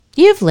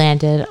You've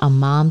landed on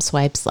Mom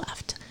Swipes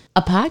Left,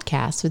 a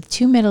podcast with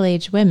two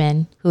middle-aged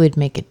women who would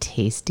make a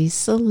tasty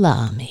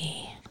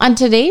salami. On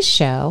today's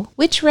show,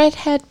 which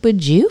redhead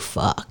would you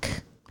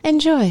fuck?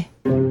 Enjoy.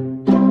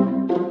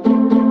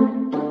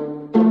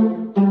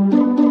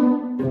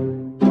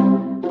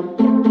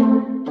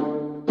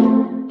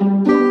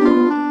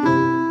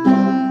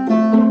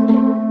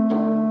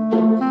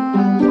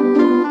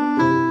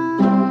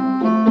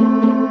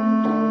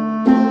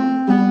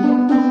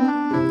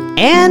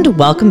 And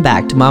welcome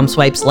back to Mom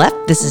Swipes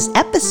Left. This is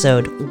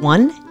episode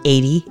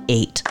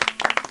 188.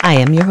 I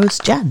am your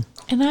host, Jen.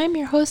 And I'm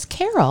your host,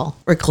 Carol.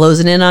 We're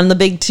closing in on the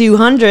big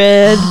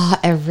 200.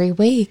 Every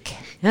week.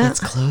 Yeah. It's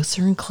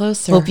closer and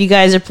closer. Hope you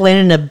guys are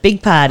planning a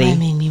big party. I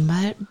mean, you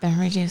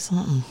better do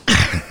something.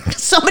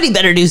 Somebody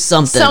better do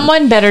something.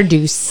 Someone better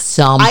do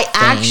something. I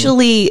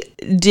actually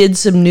did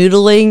some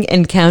noodling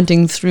and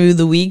counting through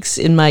the weeks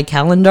in my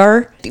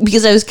calendar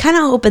because I was kind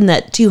of hoping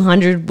that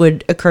 200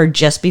 would occur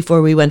just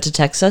before we went to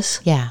Texas.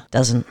 Yeah.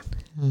 Doesn't.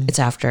 It's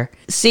after.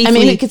 I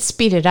mean, it could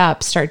speed it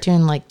up. Start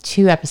doing like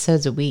 2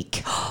 episodes a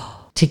week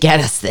to get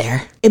us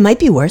there. It might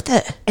be worth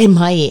it. It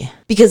might.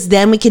 Because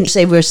then we can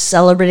say we're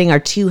celebrating our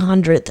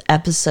 200th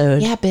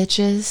episode. Yeah,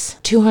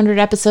 bitches. 200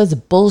 episodes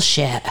of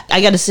bullshit.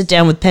 I got to sit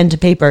down with pen to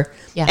paper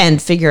Yeah.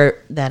 and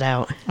figure that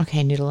out.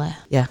 Okay, noodle it.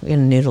 Yeah, we're going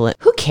to noodle it.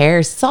 Who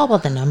cares? It's all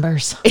about the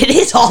numbers. It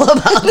is all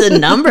about the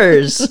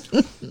numbers.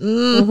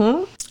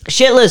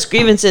 Shitless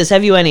grievances.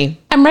 Have you any?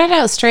 I'm right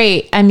out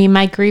straight. I mean,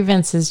 my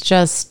grievance is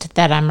just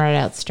that I'm right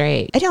out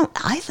straight. I don't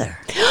either.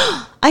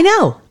 I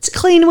know. It's a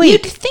clean week.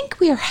 You'd think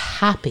we are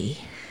happy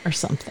or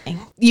something.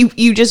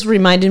 You just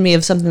reminded me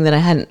of something that I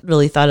hadn't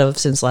really thought of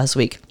since last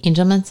week.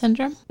 Angelman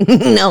syndrome?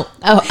 No.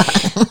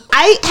 Oh.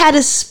 I had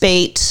to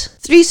spate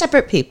 3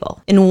 separate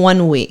people in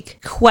 1 week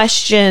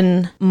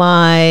question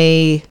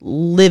my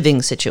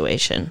living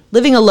situation.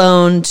 Living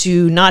alone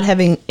to not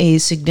having a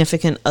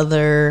significant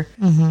other.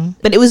 Mm-hmm.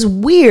 But it was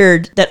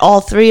weird that all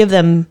 3 of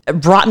them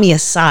brought me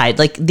aside.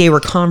 Like they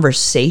were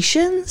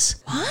conversations.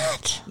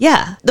 What?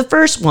 Yeah. The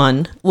first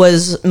one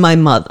was my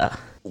mother.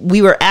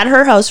 We were at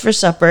her house for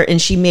supper and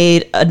she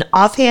made an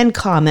offhand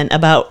comment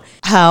about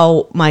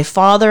how my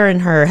father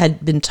and her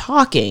had been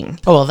talking.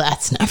 Oh, well,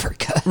 that's never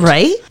good.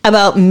 Right?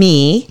 About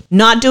me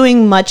not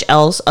doing much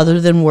else other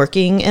than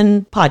working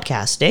and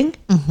podcasting.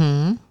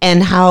 Mm-hmm.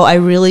 And how I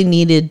really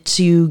needed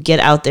to get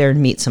out there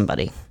and meet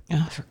somebody.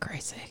 Oh, for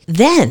Christ's sake.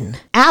 Then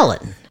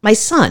Alan, my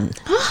son,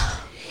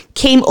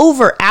 came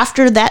over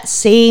after that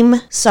same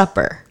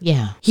supper.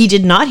 Yeah. He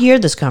did not hear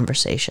this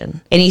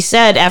conversation. And he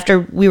said, after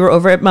we were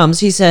over at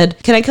Mom's, he said,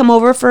 "Can I come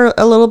over for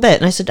a little bit?"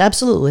 And I said,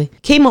 "Absolutely."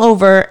 Came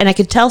over and I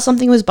could tell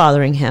something was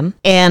bothering him.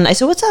 And I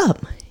said, "What's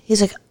up?" He's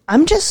like,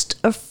 "I'm just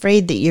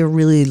afraid that you're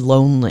really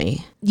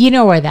lonely." You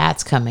know where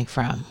that's coming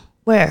from.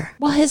 Where?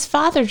 Well, his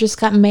father just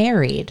got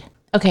married.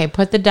 Okay,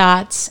 put the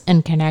dots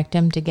and connect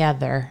them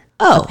together.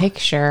 Oh. A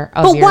picture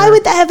of But why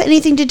would that have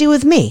anything to do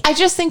with me? I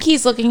just think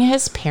he's looking at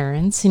his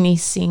parents and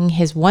he's seeing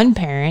his one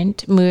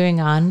parent moving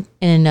on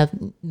in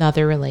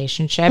another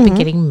relationship and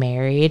getting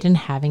married and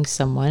having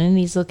someone, and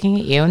he's looking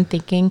at you and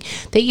thinking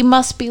that you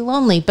must be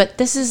lonely. But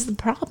this is the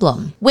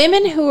problem.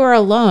 Women who are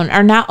alone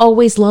are not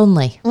always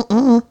lonely.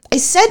 I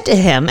said to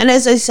him, and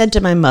as I said to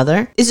my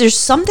mother, is there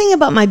something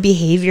about my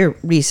behavior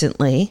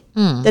recently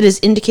that has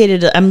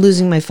indicated that I'm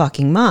losing my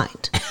fucking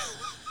mind?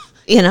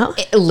 You know?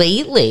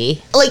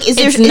 Lately. Like, is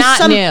there It's not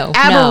some new, no.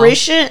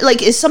 aberration?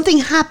 Like, is something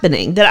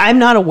happening that I'm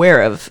not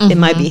aware of in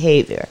my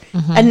behavior?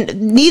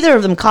 And neither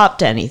of them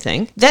copped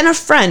anything. Then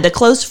a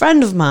close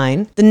friend of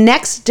mine, the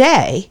next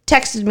day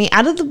texted me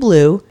out of the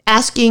blue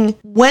asking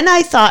when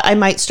I thought I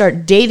might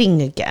start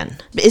dating again.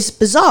 It's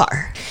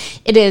bizarre.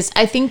 It is.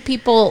 I think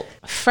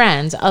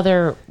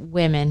other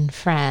women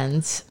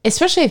friends,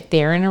 especially if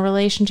they're in a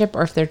relationship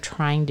or if they're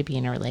trying to be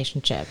in a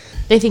relationship,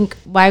 they think,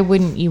 why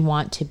wouldn't you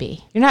want to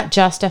be? You're not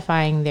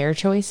justifying their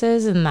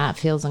choices, and that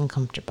feels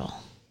uncomfortable.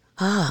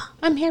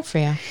 I'm here for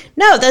you.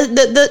 No,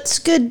 that's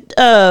good.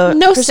 No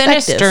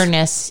perspective.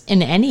 sinisterness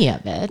in any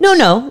of it.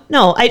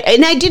 No.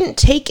 I didn't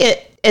take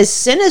it as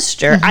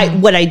sinister.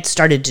 What I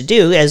started to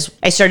do is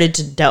I started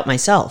to doubt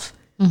myself.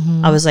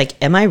 I was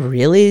like, am I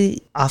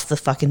really off the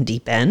fucking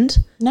deep end?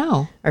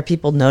 No. Are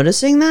people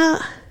noticing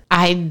that?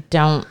 I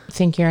don't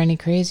think you're any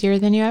crazier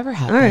than you ever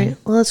have All been. right.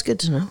 Well, that's good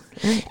to know.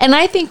 And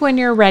I think when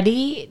you're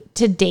ready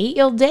to date,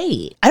 you'll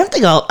date. I don't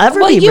think I'll ever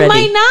Well, be you ready.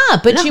 might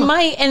not, but No. you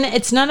might. And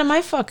it's none of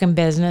my fucking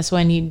business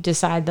when you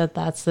decide that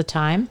that's the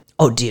time.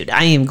 Oh, dude,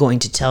 I am going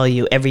to tell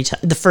you every time.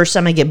 The first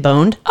time I get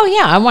boned. Oh,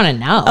 yeah, I want to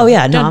know. Oh,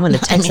 yeah. No, Don't- I'm going to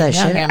text that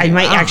don't shit. get me I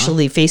might wrong.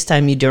 actually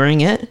FaceTime you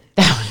during it.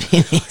 That would be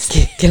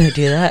amazing. Can I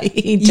do that?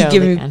 You You give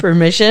totally me can.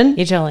 permission?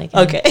 You totally can.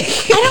 Okay.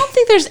 I don't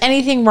think there's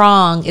anything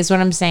wrong, is what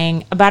I'm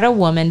saying, about a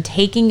woman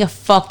taking a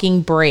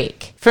fucking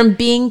break from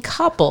being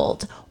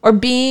coupled or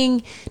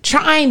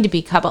trying to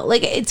be coupled.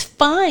 Like, it's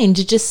fine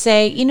to just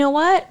say, you know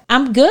what?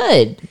 I'm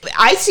good.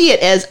 I see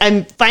it as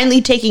I'm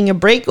finally taking a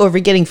break over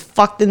getting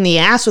fucked in the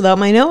ass without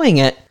my knowing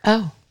it.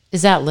 Oh,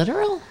 is that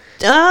literal?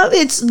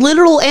 It's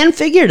literal and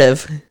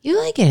figurative. You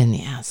like it in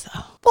the ass,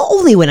 though. Well,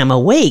 only when I'm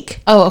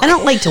awake. Oh, okay. I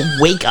don't like to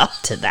wake up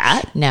to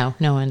that. No,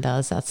 no one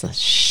does. That's a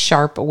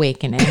sharp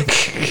awakening.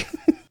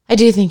 I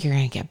do think you're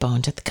going to get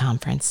boned at the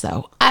conference,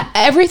 though.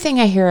 Everything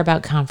I hear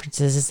about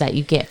conferences is that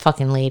you get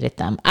fucking laid at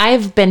them.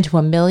 I've been to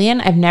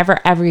 1,000,000. I've never,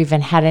 ever even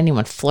had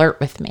anyone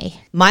flirt with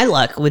me. My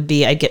luck would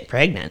be I'd get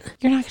pregnant.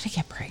 You're not going to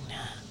get pregnant.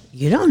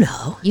 You don't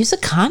know. Use a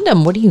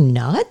condom. What are you,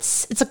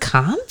 nuts? It's a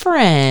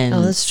conference.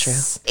 Oh, that's true.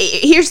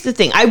 Here's the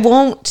thing. I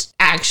won't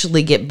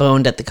actually get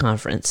boned at the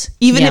conference,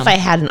 even if I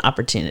had an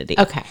opportunity.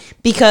 Okay.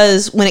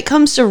 Because when it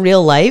comes to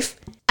real life,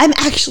 I'm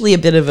actually a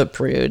bit of a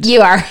prude.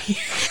 You are.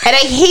 And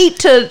I hate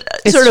to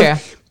sort true.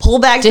 of pull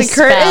back the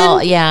Dispel,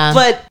 curtain. yeah.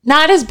 But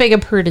not as big a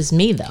prude as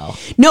me, though.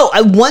 no,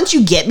 once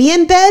you get me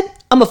in bed,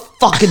 I'm a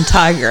fucking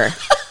tiger.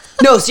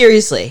 No,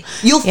 seriously.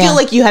 You'll feel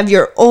like you have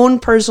your own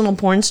personal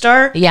porn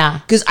star. Yeah.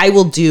 Because I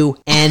will do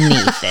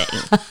anything.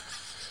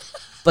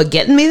 But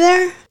getting me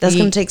there, that's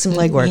going to take some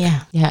legwork.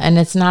 Yeah. Yeah. And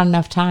it's not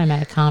enough time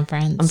at a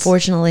conference.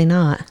 Unfortunately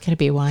not. Could it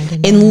be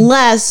winding down?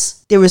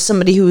 Unless there was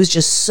somebody who was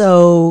just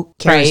so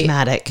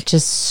charismatic. Right.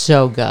 Just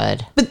so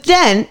good. But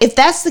then, if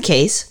that's the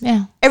case,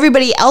 Yeah.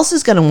 everybody else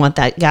is going to want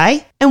that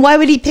guy. And why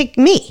would he pick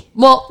me?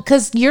 Well,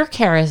 because you're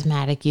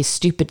charismatic, you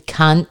stupid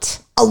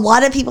cunt. A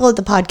lot of people at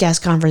the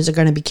podcast conference are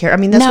going to be I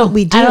mean, that's what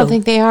we do. I don't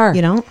think they are.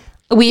 You know?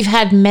 We've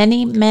had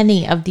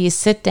many of these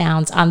sit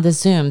downs on the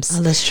Zooms.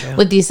 Oh, that's true.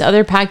 With these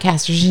other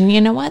podcasters. And you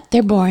know what?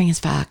 They're boring as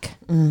fuck.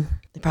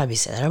 They probably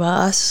say that about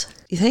us.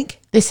 You think?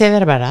 They say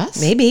that about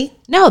us? Maybe.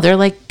 No, they're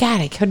like,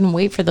 God, I couldn't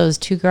wait for those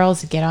two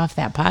girls to get off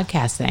that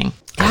podcast thing.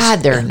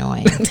 God, they're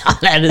annoying.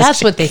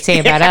 That's what they say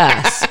about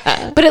us.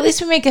 But at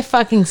least we make a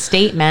fucking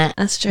statement.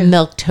 That's true.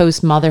 Milk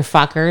toast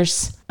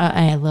motherfuckers.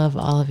 I love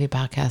all of you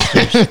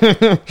podcasters.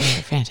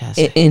 You're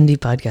fantastic. Indie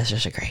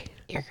podcasters are great.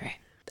 You're great.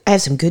 I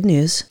have some good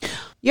news.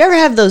 You ever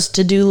have those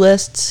to-do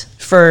lists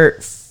for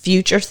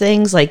future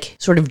things, like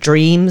sort of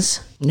dreams?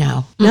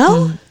 No.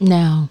 No?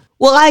 No.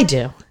 Well, I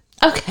do.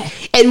 Okay.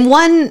 And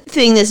one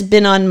thing that's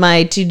been on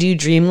my to-do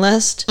dream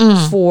list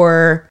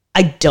for,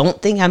 I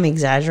don't think I'm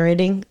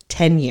exaggerating,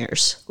 10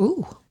 years.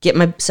 Ooh. Get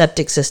my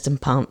septic system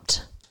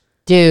pumped.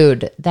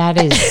 Dude, that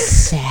is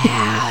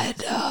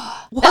sad.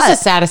 What? That's the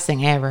saddest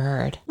thing I ever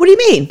heard. What do you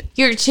mean?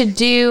 Your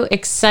to-do,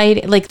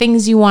 exciting, like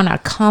things you want to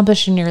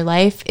accomplish in your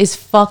life is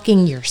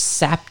fucking your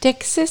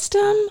septic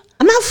system?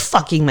 I'm not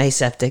fucking my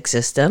septic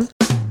system.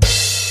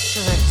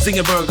 Zing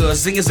a burger,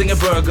 zing a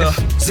burger,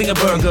 zing a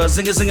burger,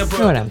 zing a You know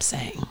burger. what I'm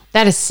saying?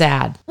 That is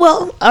sad.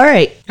 Well, all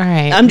right. All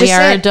right. I'm just we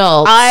are saying,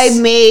 adults. I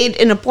made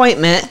an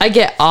appointment. I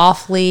get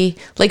awfully,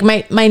 like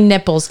my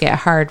nipples get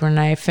hard when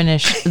I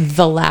finish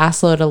the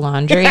last load of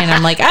laundry and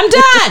I'm like, I'm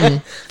done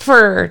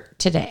for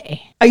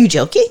today. Are you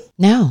joking?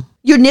 No.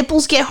 Your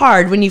nipples get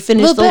hard when you A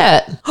finish little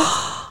bit.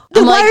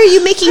 Then I'm why like, are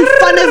you making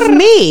fun of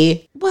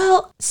me?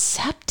 Well,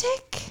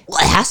 septic? Well,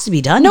 it has to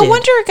be done. No dude.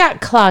 wonder it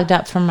got clogged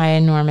up from my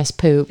enormous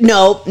poop.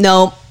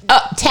 No.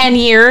 10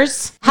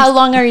 years? How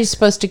long are you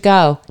supposed to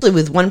go?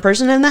 With one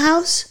person in the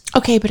house?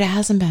 Okay, but it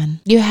hasn't been.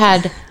 You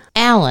had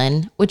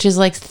Alan, which is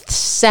like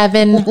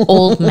 7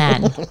 old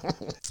men.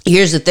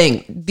 Here's the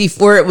thing.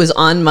 Before it was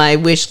on my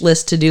wish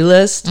list to-do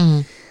list,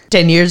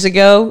 10 years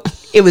ago,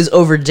 it was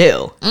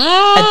overdue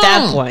at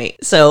that point.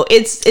 So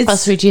it's Oh,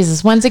 sweet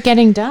Jesus. When's it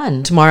getting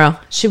done? tomorrow.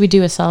 Should we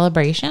do a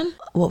celebration?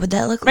 What would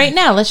that look like? Right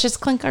now, let's just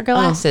clink our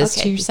glasses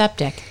okay. to your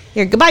septic.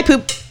 Here, goodbye,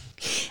 poop.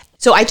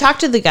 So I talked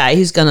to the guy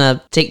who's going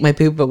to take my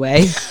poop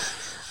away.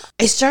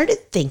 I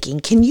started thinking,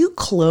 can you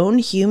clone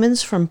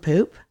humans from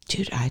poop?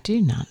 Dude, I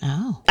do not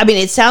know. I mean,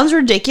 it sounds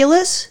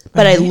ridiculous,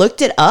 but I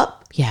looked it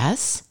up.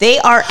 Yes? They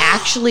are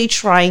actually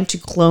trying to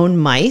clone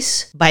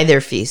mice by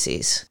their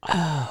feces.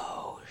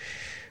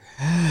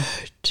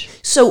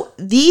 So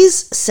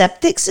these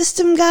septic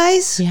system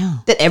guys Yeah.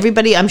 that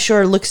everybody I'm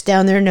sure looks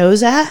down their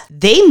nose at,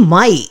 they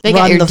might They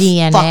got run your the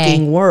DNA.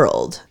 fucking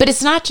world. But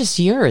it's not just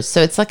yours.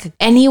 So it's like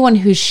anyone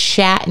who's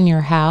shat in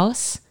your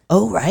house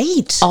Oh,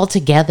 right. all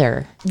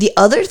together. The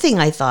other thing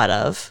I thought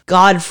of,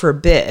 God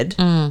forbid,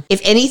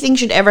 if anything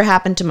should ever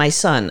happen to my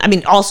son, I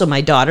mean, also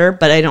my daughter,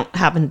 but I don't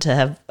happen to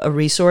have a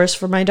resource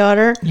for my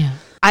daughter. Yeah.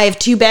 I have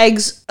 2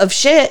 bags of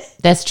shit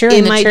That's true.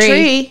 in the my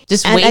tree.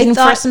 Just and I waiting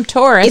for thought, some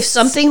tourists. If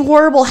something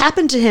horrible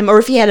happened to him, or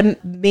if he had a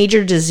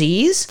major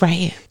disease,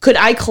 Right. could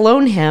I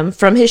clone him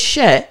from his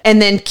shit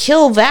and then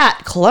kill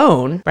that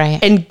clone Right.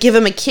 and give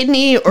him a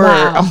kidney or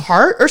Wow. a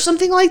heart or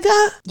something like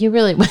that? You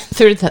really went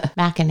through the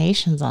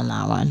machinations on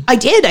that one. I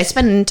did. I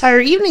spent an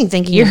entire evening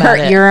thinking about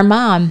it. You're a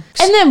mom.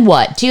 And then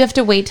what? Do you have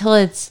to wait till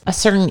it's a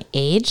certain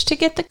age to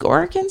get the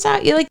organs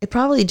out? You like, It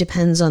probably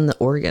depends on the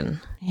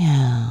organ.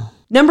 yeah.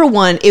 Number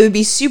one, it would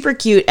be super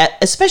cute,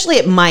 especially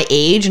at my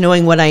age,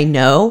 knowing what I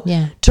know,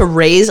 Yeah. to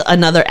raise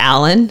another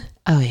Alan.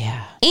 Oh,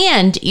 yeah.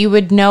 And you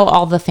would know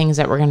all the things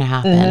that were going to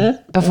happen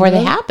before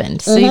they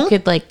happened. So you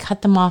could like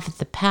cut them off at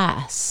the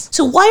pass.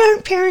 So why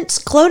aren't parents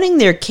cloning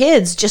their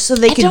kids just so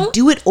they can don't-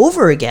 do it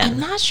over again? I'm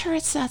not sure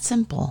it's that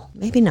simple.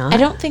 Maybe not. I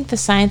don't think the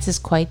science is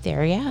quite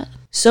there yet.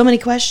 So many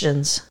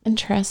questions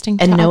Interesting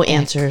and no topic.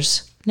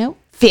 answers. Nope.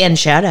 Fan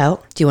shout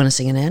out. Do you want to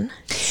sing it in?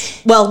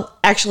 Well,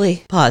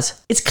 actually,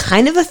 pause. It's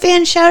kind of a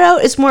fan shout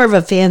out. It's more of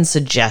a fan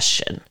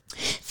suggestion.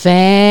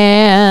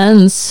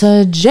 Fan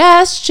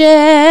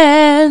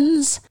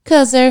suggestions,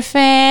 because they're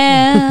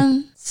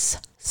fans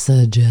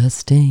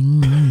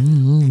suggesting.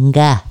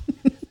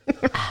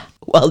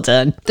 Well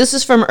done. This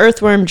is from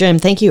Earthworm Jim.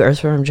 Thank you,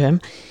 Earthworm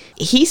Jim.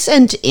 He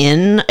sent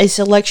in a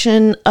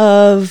selection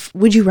of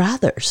Would You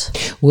Rathers.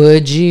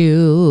 Would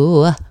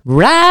you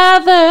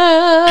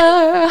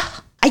rather?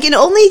 I can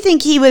only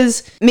think he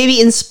was maybe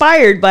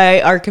inspired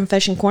by our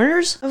confession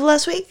corners of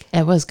last week.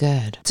 It was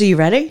good. So you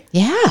ready?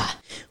 Yeah.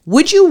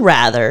 Would you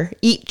rather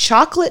eat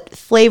chocolate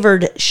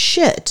flavored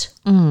shit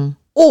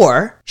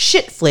or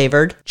shit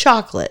flavored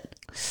chocolate?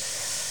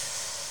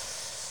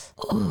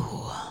 Ooh.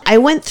 I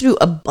went through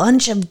a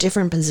bunch of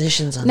different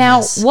positions on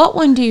Now, this. what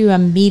one do you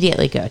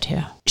immediately go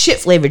to? Shit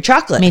flavored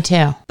chocolate. Me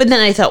too. But then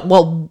I thought,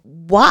 well,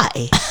 why?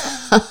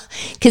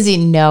 Because you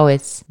know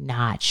it's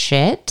not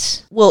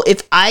shit. Well,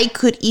 if I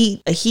could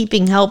eat a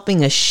heaping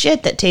helping of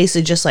shit that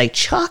tasted just like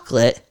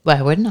chocolate,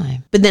 Why wouldn't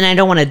I? but then I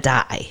don't want to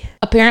die.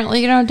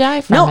 Apparently you don't die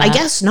from No, that. I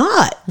guess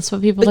not. That's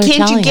what people But are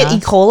can't telling you get us. E.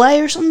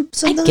 coli or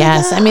something I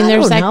guess. like that? I mean,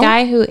 there's don't that know.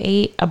 guy who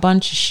ate a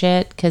bunch of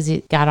shit because he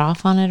got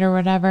off on it or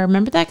whatever.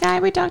 Remember that guy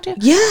we talked to?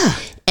 Yeah.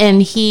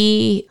 And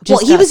he Well,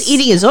 just he got was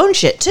eating his own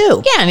shit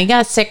too. Yeah, and he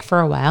got sick for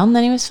a while and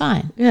then he was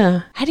fine.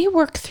 Yeah. How do you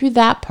work through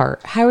that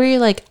part? How are you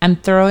like, I'm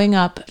throwing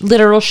up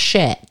literal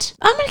shit.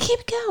 I'm going to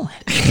keep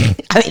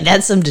going. I mean,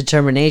 that's some I'm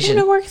determination.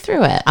 going to work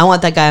through it. I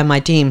want that guy on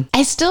my team.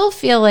 I still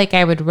feel like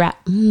I would No,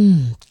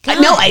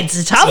 it's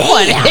a tough damn.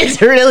 one.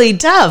 It's really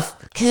tough.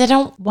 because I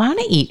don't want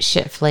to eat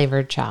shit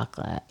flavored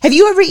chocolate. Have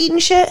you ever eaten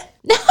shit?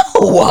 No.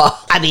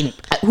 I mean,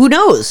 who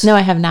knows? No,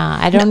 I have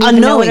not. I don't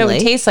even know what it would Unknowingly.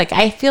 taste like.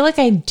 I feel like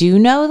I do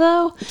know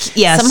though.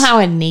 Yes. Somehow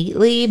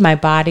innately, my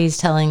body's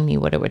telling me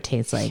what it would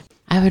taste like.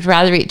 I would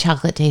rather eat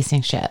chocolate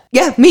tasting shit.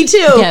 Yeah, me too.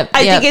 Yep,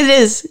 I yep. think it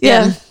is.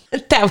 Yeah.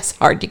 That was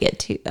hard to get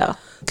to though.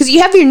 Because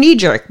you have your knee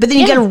jerk, but then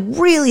you Yeah. got to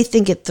really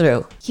think it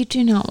through. You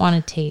do not want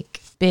to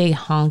take big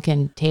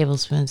honking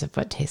tablespoons of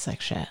what tastes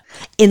like shit.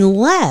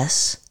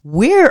 Unless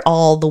we're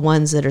all the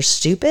ones that are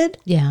stupid.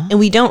 Yeah. And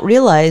we don't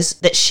realize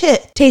that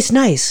shit tastes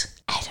nice.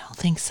 I don't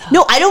think so.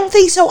 No, I don't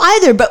think so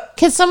either. But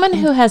Can someone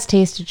who has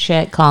tasted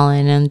shit call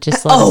in and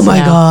just let Oh us my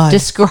know? God.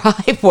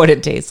 Describe what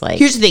it tastes like.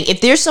 here's the thing.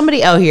 If there's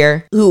somebody out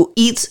here who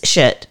eats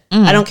shit,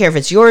 I don't care if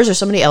it's yours or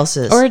somebody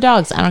else's. Or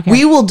dogs. I don't care.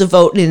 we will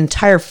devote an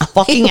entire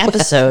fucking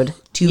episode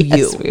to you.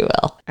 Yes, we will.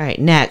 All right,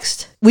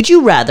 next. Would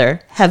you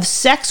rather have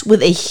sex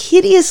with a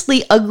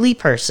hideously ugly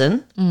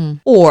person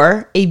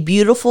or a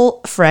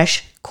beautiful,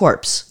 fresh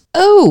corpse?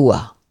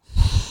 Oh.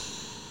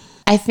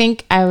 I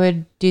think I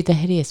would do the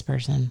hideous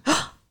person.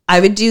 I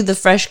would do the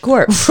fresh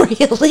corpse.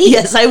 Really?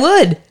 Yes, I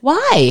would.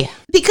 Why?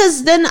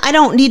 Because then I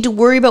don't need to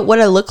worry about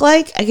what I look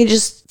like. I can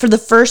just, for the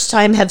first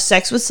time, have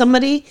sex with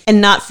somebody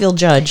and not feel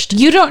judged.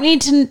 You don't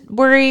need to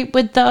worry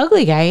with the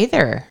ugly guy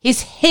either.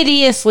 He's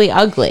hideously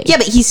ugly. Yeah,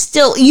 but he's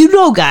still,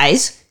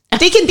 guys,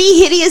 they can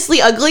be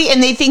hideously ugly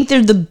and they think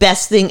they're the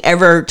best thing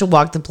ever to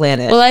walk the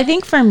planet. Well, I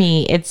think for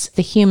me, it's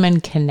the human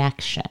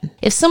connection.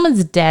 If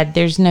someone's dead,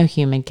 there's no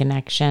human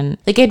connection.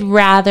 Like, I'd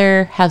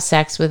rather have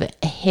sex with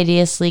a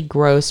hideously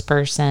gross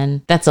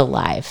person that's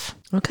alive.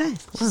 Okay.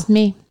 Just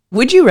me.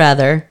 Would you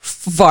rather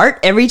fart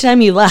every time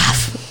you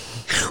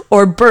laugh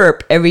or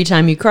burp every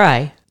time you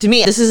cry? To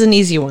me, this is an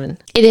easy one.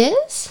 It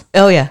is?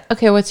 Oh, yeah.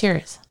 Okay, what's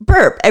yours?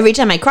 Burp every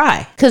time I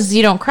cry. Because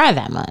you don't cry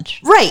that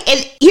much. Right.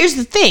 And here's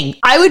the thing.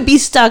 I would be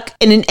stuck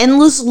in an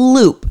endless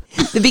loop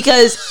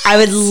because I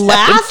would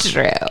laugh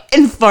True.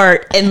 and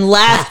fart and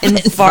laugh and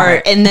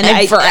fart. And then And I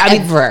mean,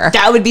 forever.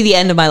 that would be the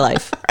end of my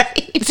life.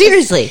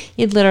 Seriously.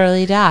 You'd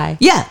literally die.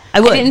 Yeah,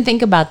 I would. I didn't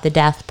think about the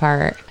death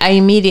part. I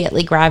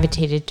immediately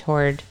gravitated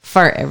toward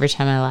fart every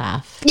time I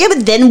laugh. Yeah,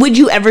 but then would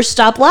you ever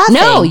stop laughing?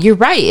 No, you're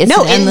right. It's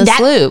no, an and endless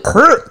that loop.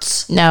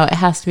 hurts. No, it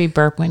has to be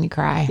burp when you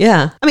cry.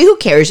 Yeah. I mean, who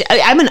cares?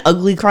 I'm an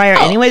ugly crier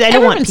anyways. I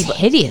don't want Everyone's people.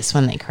 hideous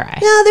when they cry.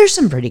 Yeah, there's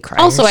some pretty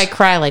criers. Also, I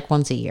cry like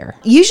once a year.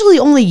 usually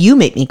only you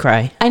make me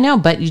cry. I know,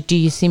 but do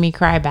you see me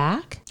cry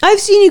back? I've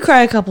seen you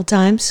cry a couple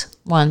times.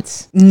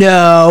 Once.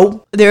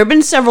 No. There have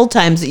been several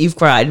times that you've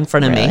cried in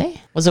front of me.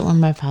 Really? Was it when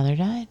my father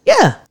died?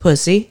 Yeah,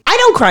 pussy. I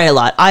don't cry a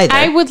lot either.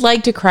 I would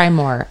like to cry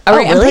more. All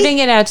right, really? I'm putting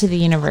it out to the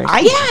universe.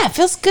 Yeah, it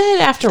feels good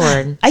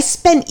afterward. I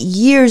spent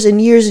years and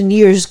years and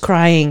years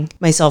crying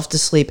myself to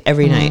sleep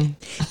every night.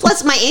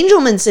 Plus, my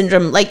Angelman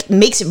syndrome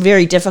makes it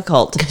very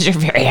difficult. Because you're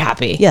very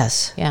happy.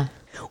 Yes. Yeah.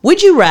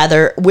 Would you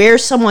rather wear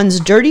someone's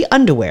dirty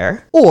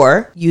underwear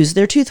or use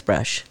their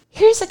toothbrush?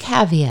 Here's a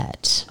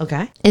caveat.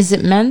 Okay. Is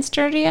it men's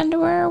dirty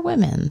underwear or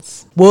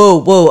women's?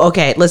 Whoa.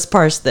 Okay, let's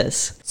parse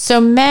this. So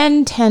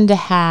men tend to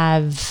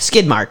have,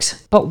 Skid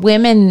marks, but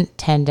women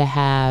tend to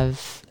have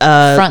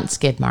front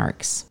skid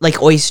marks.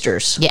 like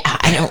oysters. Yeah,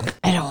 I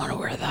don't want to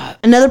wear that.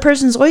 Another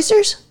person's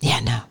oysters?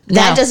 Yeah, no.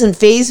 That doesn't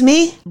faze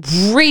me.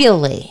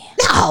 really.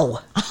 No.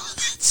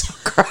 That's so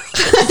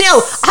gross.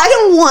 No, I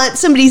don't want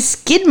somebody's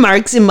skid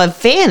marks in my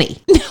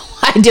fanny.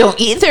 I don't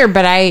either,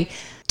 but I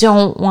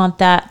don't want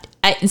that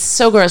It's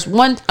so gross.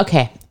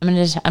 Okay, I'm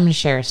gonna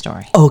share a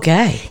story.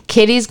 Okay.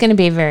 Kitty's gonna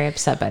be very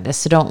upset by this,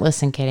 so don't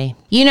listen, Kitty.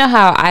 You know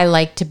how I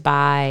like to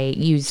buy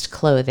used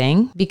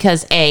clothing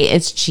because A,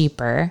 it's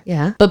cheaper.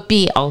 Yeah. But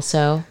B,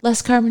 also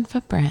less carbon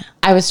footprint.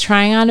 I was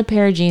trying on a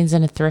pair of jeans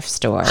in a thrift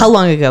store. How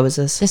long ago was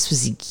this? This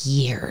was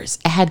years.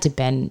 It had to have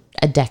been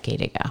a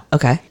decade ago.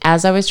 Okay.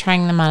 As I was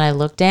trying them on, I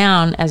looked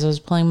down as I was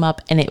pulling them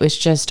up, and it was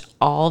just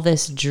all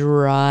this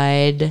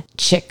dried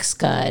chick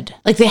scud.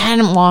 Like they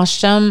hadn't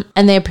washed them,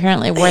 and they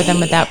apparently wore them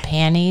without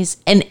panties.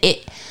 And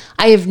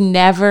I have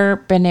never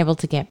been able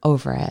to get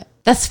over it.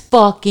 That's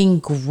fucking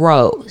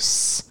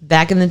gross.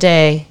 Back in the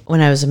day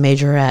when I was a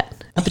majorette,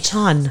 a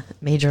baton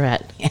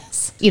majorette.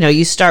 Yes. You know,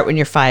 you start when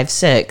you're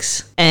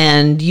 5'6",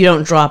 and you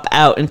don't drop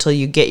out until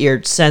you get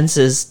your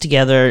senses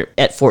together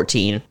at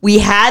 14. We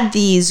had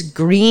these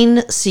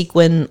green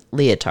sequin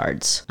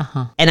leotards,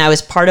 and I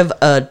was part of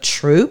a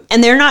troupe,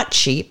 and they're not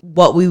cheap.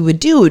 What we would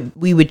do,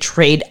 we would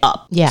trade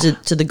up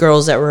to the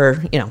girls that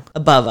were,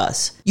 above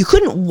us. You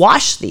couldn't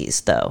wash these,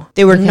 though.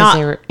 They were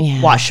not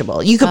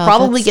washable. You could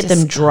probably get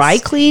them dry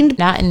cleaned.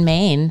 Not in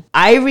Maine.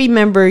 I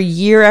remember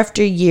year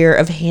after year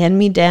of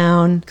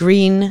hand-me-down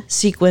green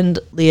sequined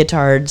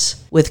leotards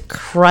with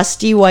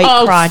crusty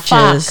white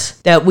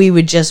crotches that we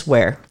would just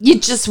wear. You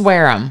just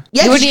wear them.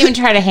 Yeah, you wouldn't even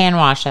try to hand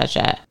wash that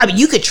shit. I mean,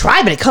 you could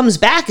try, but it comes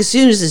back as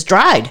soon as it's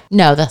dried.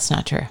 No, that's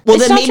not true. Well,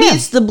 then maybe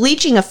it's the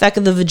bleaching effect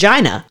of the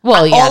vagina.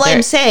 Well, yeah. All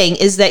I'm saying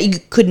is that you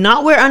could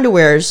not wear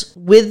underwears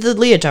with the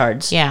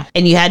leotards. Yeah.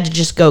 And you had to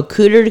just go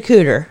cooter to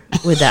cooter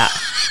with that.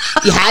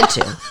 You had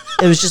to.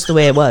 It was just the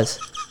way it was.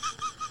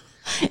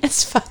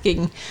 It's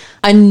fucking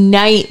a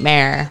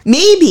nightmare.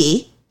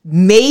 Maybe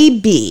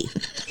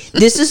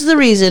this is the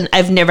reason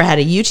I've never had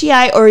a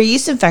UTI or a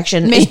yeast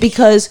infection is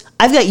because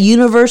I've got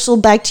universal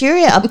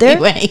bacteria up there.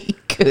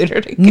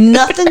 Cooter to cooter.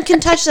 Nothing can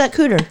touch that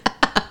cooter.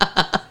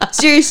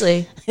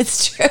 Seriously.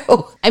 It's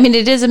true. I mean,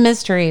 it is a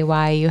mystery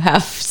why you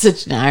have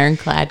such an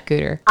ironclad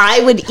cooter.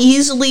 I would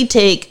easily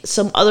take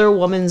some other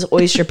woman's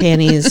oyster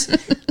panties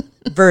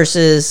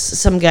versus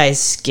some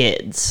guy's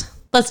skids.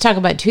 Let's talk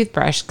about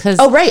toothbrush because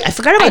right, I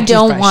forgot about I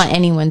don't want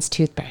anyone's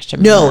toothbrush to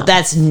No,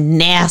 that's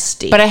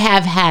nasty. But I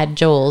have had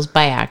Joel's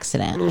by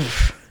accident.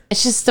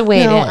 It's just the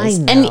way it is.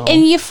 I know.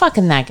 And you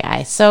fucking that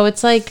guy. So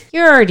it's like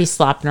you're already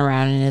slopping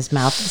around in his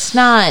mouth. It's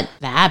not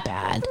that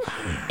bad.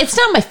 It's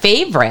not my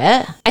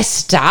favorite. I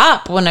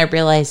stop when I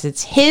realize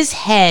it's his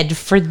head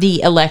for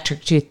the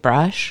electric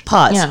toothbrush.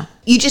 Pause. Yeah.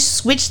 You just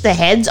switch the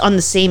heads on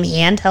the same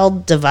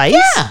handheld device?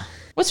 Yeah.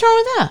 What's wrong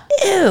with that?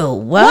 Ew.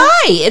 What?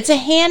 Why? It's a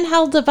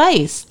handheld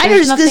device. I know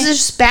because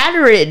there's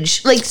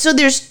spatterage. Like, so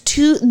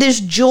there's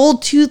Joel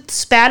tooth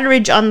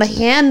spatterage on the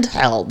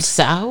handheld.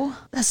 So?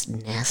 That's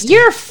nasty.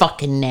 You're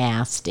fucking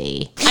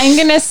nasty. I'm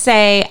going to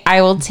say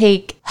I will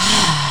take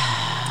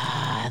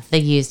the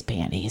used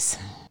panties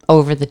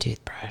over the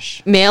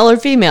toothbrush. Male or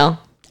female?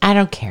 I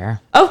don't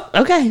care. Oh,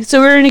 okay. So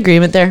we're in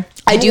agreement there.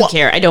 I do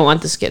care. I don't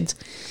want the skids.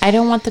 I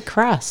don't want the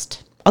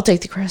crust. I'll take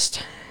the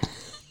crust.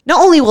 Not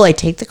only will I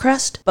take the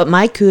crust, but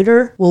my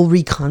cooter will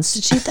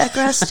reconstitute that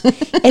crust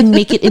and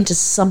make it into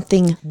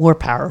something more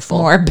powerful.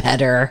 More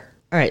better.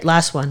 All right,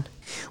 last one.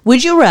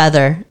 Would you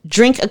rather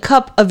drink a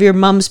cup of your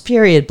mom's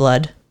period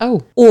blood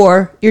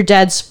or your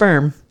dad's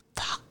sperm?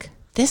 Fuck.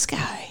 This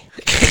guy.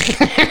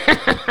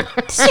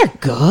 These are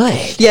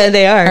good. Yeah,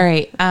 they are. All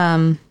right.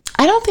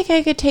 I don't think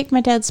I could take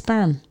my dad's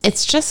sperm.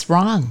 It's just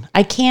wrong.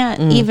 I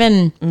can't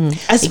even.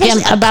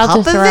 Especially I'm about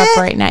to throw up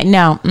right now.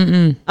 No.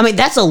 I mean,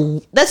 that's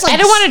like. I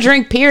don't want to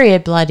drink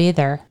period blood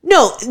either.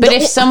 No, but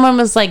if someone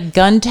was like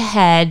gun to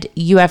head,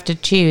 you have to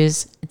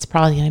choose. It's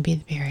probably going to be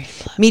the period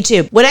blood. Me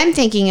too. What I'm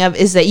thinking of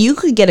is that you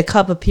could get a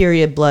cup of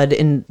period blood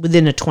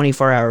within a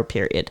 24-hour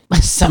period.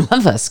 Some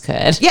of us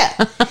could. Yeah.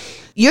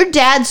 Your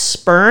dad's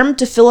sperm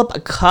to fill up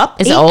a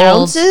cup, is 8 old.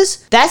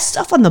 ounces, that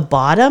stuff on the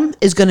bottom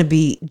is going to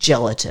be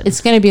gelatin.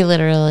 It's going to be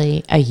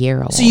literally a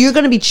year old. So you're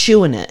going to be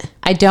chewing it.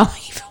 I don't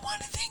even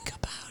want to think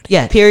about it.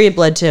 Yeah, period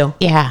blood too.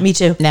 Yeah. Me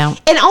too. No.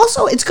 And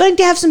also, it's going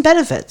to have some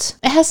benefits.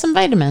 It has some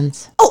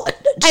vitamins. Oh,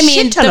 I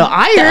mean, shit ton of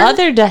iron.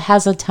 The other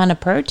has a ton of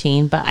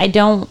protein, but I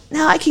don't.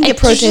 No, I can get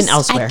protein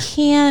elsewhere. I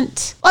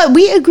can't. Well,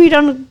 we agreed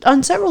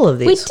on several of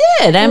these. We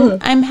did.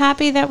 I'm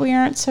happy that we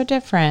aren't so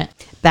different.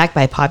 Backed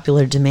by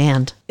popular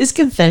demand is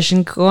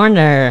Confession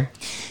Corner.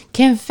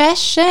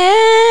 Confession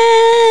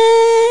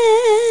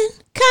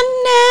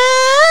Corner.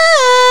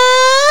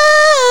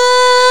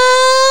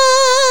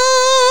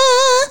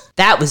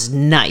 That was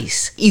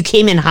nice. You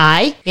came in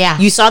high. Yeah.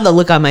 You saw the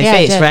look on my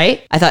face, I did.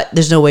 right? I thought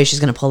there's no way she's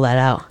going to pull that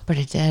out. But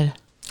it did.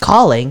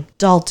 Calling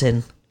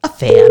Dalton, a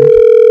fan.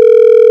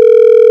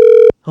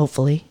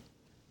 Hopefully.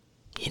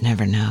 You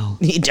never know.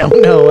 You don't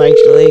know,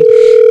 actually.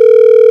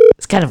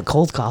 It's kind of a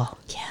cold call.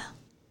 Yeah.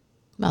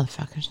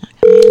 Motherfucker's not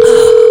coming in.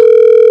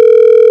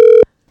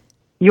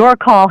 Your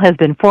call has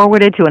been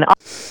forwarded to an...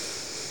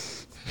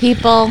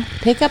 People,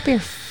 pick up your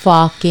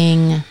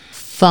fucking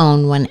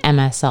phone when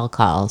MSL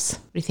calls.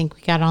 What do you think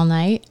we got all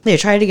night? Here,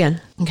 try it again.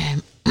 Okay.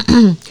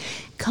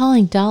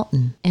 Calling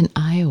Dalton in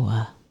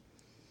Iowa.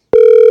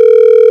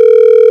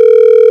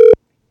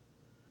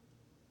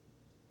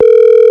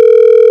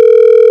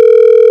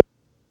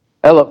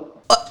 Hello.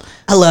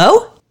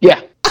 Hello?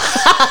 Yeah.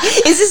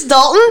 Is this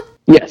Dalton?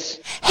 Yes.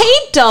 Hey,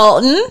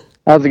 Dalton.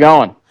 How's it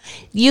going?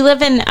 You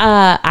live in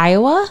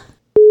Iowa?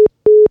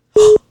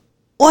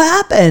 What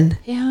happened?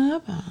 Yeah.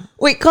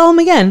 Wait, call him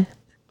again.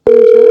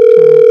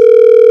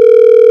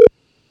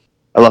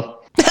 Hello.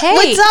 Hey,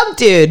 What's up,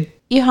 dude?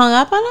 you hung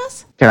up on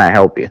us? Can I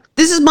help you?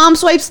 This is Mom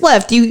Swipes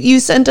Left.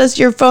 You sent us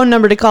your phone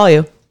number to call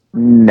you.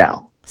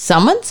 No.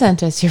 Someone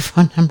sent us your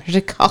phone number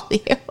to call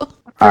you.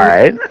 All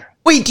right.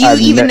 Wait, do you I've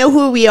even ne- know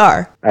who we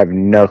are? I have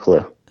no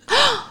clue.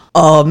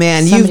 Oh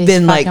man, Somebody's you've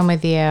been like, fucking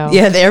with you.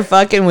 yeah, they're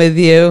fucking with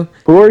you.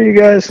 Who are you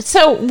guys?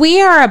 So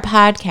we are a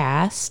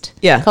podcast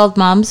Yeah. called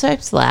Mom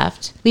Swipes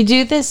Left. We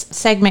do this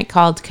segment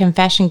called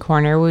Confession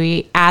Corner where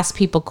we ask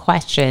people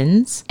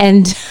questions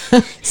and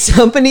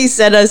Somebody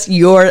sent us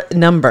your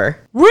number.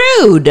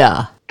 rude.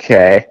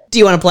 Okay. Do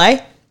you want to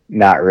play?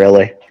 Not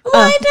really.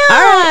 Why not?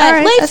 all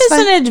right, Life that's is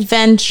fine. an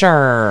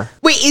adventure.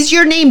 Wait, is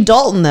your name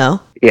Dalton though?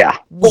 Yeah.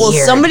 Well,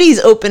 Weird. somebody's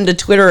opened a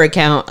Twitter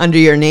account under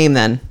your name.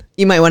 Then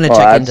you might want to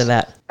check into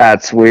that.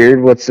 That's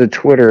weird. What's the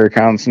Twitter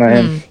account's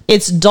name?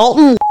 It's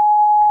Dalton,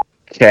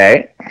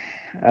 Okay.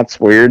 That's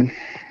weird.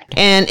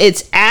 and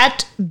it's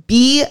at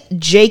B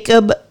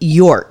Jacob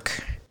York.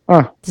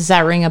 Does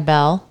that ring a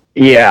bell?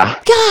 Yeah.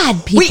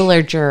 God, people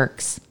are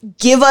jerks.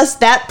 Give us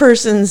that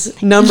person's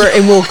number,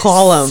 and we'll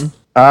call him.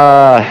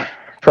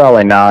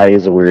 Probably not.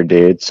 He's a weird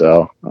dude,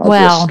 so I'll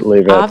just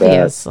leave it at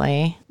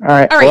obviously. that. All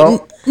right. All right.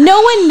 Well,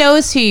 No one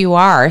knows who you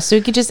are, so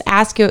we could just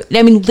ask you.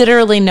 I mean,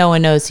 literally, no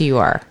one knows who you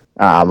are.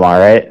 I'm all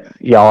right.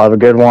 Y'all have a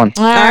good one.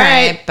 All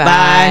right, Bye.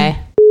 bye.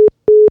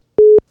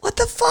 What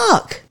the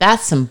fuck?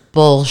 That's some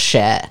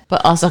bullshit,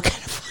 but also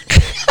kind of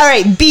funny. All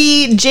right,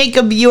 B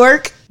Jacob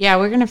York. Yeah,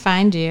 we're gonna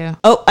find you.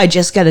 Oh, I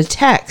just got a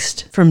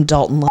text from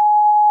Dalton.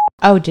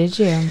 Oh, did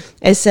you?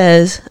 It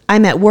says,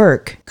 "I'm at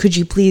work. Could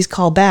you please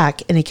call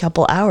back in a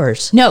couple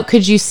hours?" No,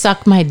 could you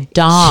suck my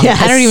dong? Yeah,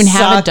 I don't even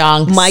have a suck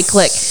dong. my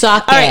click.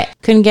 Suck All it. right.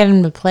 Couldn't get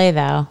him to play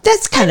though.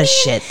 That's kind of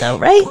shit, though,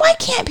 right? Why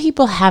can't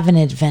people have an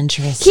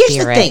adventurous Here's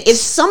spirit? the thing: if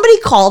somebody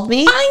called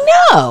me I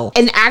know.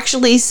 and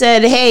actually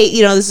said, "Hey,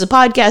 this is a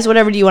podcast.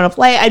 Whatever, do you want to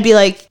play?" I'd be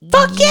like,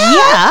 "Fuck yeah!"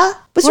 Yeah.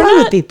 What's We're wrong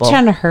not with people?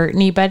 trying to hurt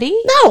anybody.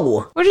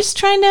 No. We're just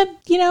trying to,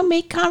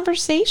 make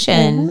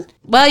conversation.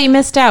 Well, you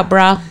missed out,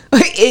 bro.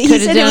 He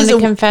Could said have it was done a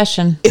a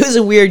confession. it was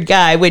a weird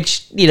guy,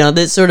 which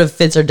this sort of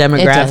fits our It does.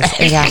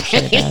 demographic. It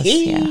actually does.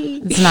 Yeah.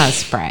 It's not a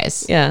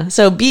surprise. Yeah.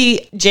 So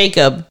B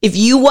Jacob, if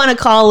you want to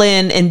call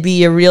in and be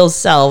your real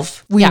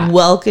self, we Yeah.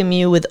 welcome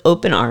you with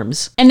open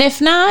arms. And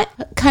if not,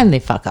 kindly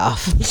fuck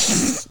off.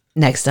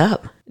 Next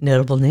up,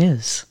 notable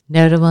news.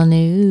 Notable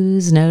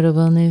news,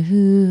 notable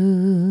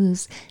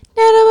news,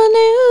 notable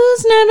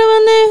news, notable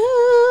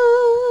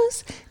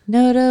news,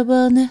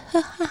 notable news.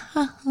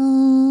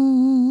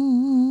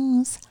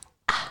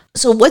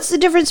 So what's the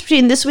difference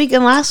between this week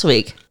and last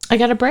week? I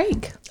got a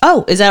break.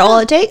 Oh, is that all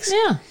it takes?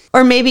 Yeah.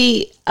 Or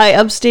maybe I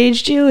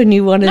upstaged you and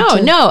you wanted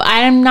to... No,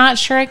 I'm not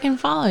sure I can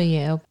follow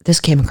you. This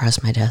came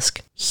across my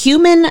desk.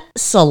 Human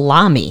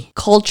salami,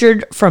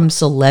 cultured from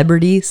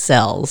celebrity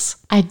cells.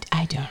 I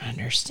don't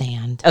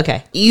understand.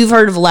 Okay. You've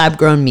heard of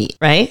lab-grown meat,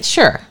 right?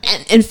 Sure.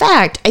 And in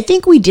fact, I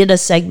think we did a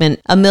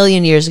segment a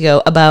million years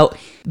ago about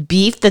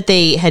beef that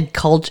they had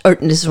cultured, or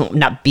this is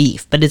not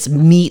beef, but it's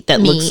meat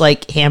that looks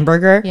like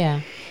hamburger.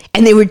 Yeah.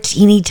 And they were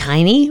teeny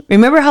tiny.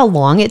 Remember how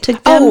long it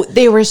took them? Oh,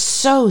 they were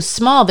so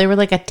small. They were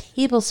like a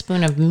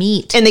tablespoon of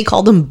meat. And they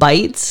called them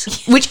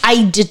bites, which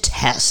I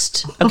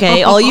detest.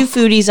 Okay, all you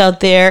foodies out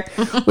there,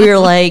 we were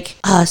like,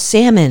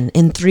 salmon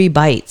in 3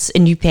 bites,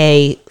 and you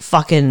pay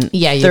fucking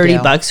Yeah, you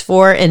 $30 do.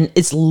 for, and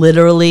it's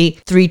literally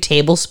 3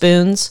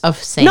 tablespoons Of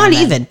Not salmon.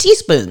 even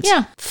teaspoons.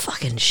 Yeah.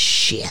 fucking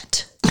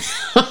shit.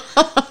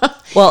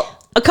 Well,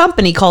 a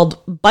company called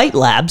Bite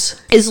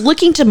Labs is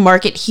looking to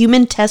market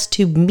human test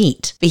tube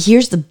meat. But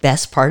here's the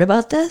best part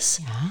about this.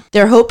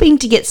 They're hoping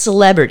to get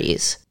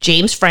celebrities.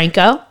 James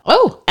Franco,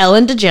 Oh.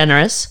 Ellen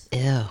DeGeneres,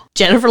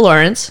 Jennifer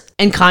Lawrence,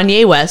 and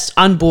Kanye West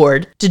on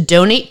board to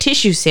donate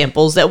tissue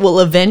samples that will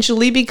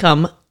eventually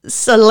become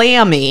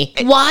salami.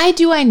 Why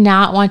do I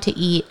not want to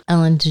eat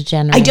Ellen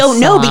DeGeneres? I don't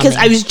know, because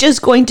I salami? was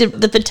just going to...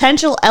 The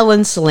potential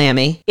Ellen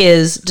salami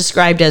is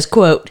described as,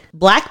 quote,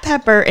 black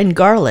pepper and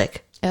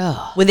garlic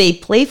Ugh. with a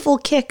playful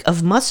kick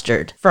of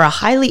mustard for a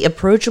highly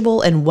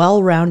approachable and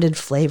well-rounded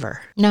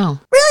flavor. No.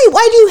 Really?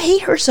 Why do you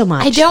hate her so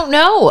much? I don't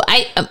know.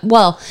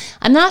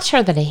 I'm not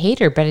sure that I hate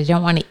her, but I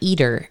don't want to eat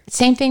her.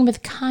 Same thing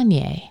with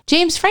Kanye.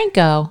 James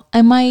Franco,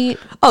 I might.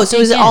 Oh, so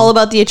dig is it in. all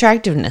about the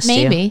attractiveness to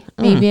you?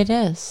 Maybe it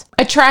is.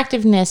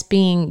 Attractiveness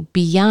being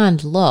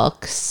beyond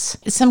looks,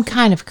 some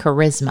kind of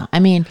charisma. I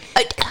mean,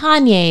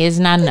 Kanye is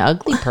not an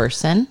ugly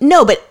person.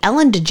 No, but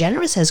Ellen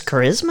DeGeneres has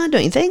charisma,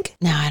 don't you think?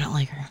 No, I don't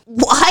like her.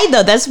 Why,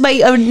 though? That's my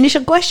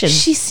initial question.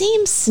 She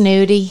seems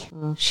snooty.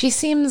 She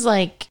seems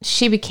like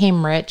she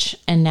became rich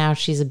and now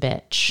she's a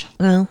bitch.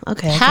 Well,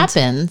 okay.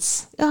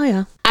 Happens. Oh,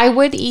 yeah. I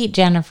would eat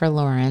Jennifer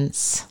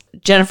Lawrence.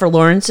 Jennifer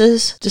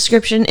Lawrence's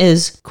description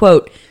is,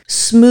 quote,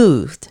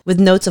 smooth with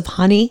notes of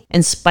honey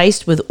and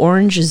spiced with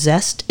orange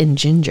zest and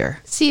ginger.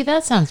 See,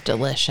 that sounds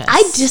delicious.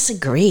 I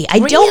disagree. I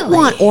don't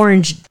want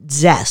orange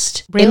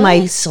zest in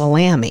my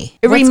salami.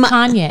 What's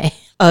Kanye?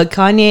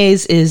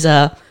 Kanye's is,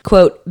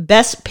 quote,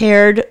 best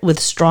paired with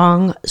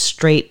strong,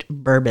 straight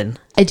bourbon.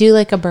 I do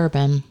like a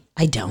bourbon.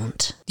 I don't.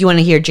 Do you want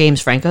to hear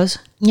James Franco's?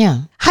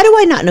 Yeah. How do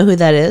I not know who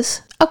that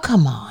is? Oh,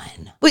 come on.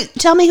 Wait,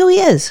 tell me who he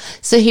is.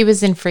 So he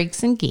was in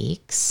Freaks and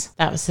Geeks.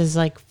 That was his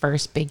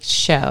first big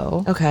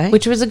show. Okay.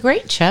 Which was a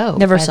great show.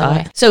 Never by saw the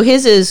way. it. So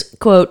his is,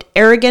 quote,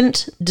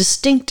 arrogant,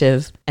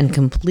 distinctive, and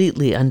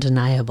completely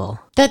undeniable.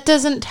 That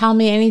doesn't tell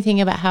me anything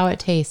about how it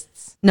tastes.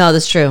 No,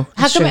 that's true.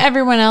 How come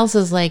everyone else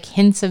is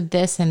hints of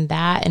this and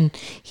that, and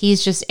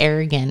he's just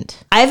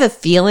arrogant? I have a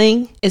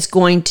feeling it's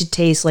going to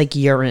taste like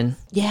urine.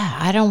 Yeah,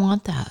 I don't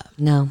want that.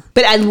 No.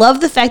 But I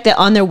love the fact that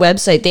on their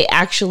website, they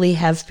actually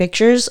have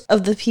pictures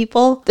of the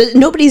people.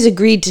 Nobody's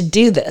agreed to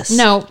do this.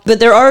 No. But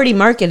they're already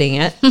marketing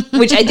it,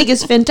 which I think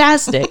is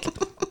fantastic.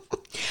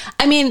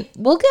 I mean,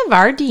 we'll give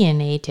our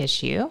DNA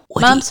tissue.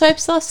 Mom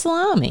swipes left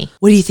salami.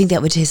 What do you think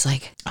that would taste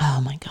like?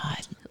 Oh, my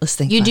God. Let's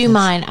think You about do this.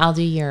 mine, I'll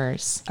do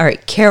yours. All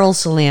right, Carol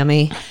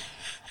salami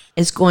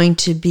is going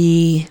to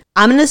be,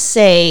 I'm going to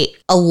say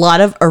a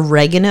lot of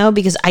oregano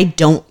because I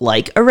don't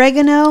like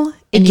oregano.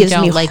 It And gives you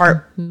don't me like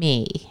heart.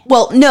 me.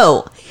 Well,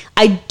 no,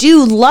 I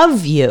do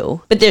love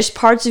you, but there's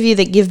parts of you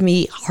that give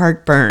me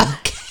heartburn.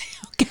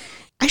 Okay.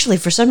 Actually,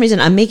 for some reason,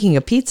 I'm making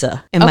a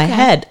pizza in my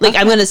head.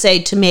 I'm going to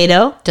say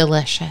tomato.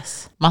 Delicious.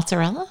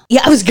 Mozzarella?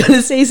 Yeah, I was going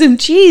to say some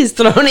cheese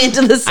thrown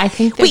into this. I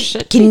think there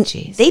should be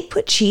cheese. They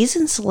put cheese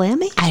in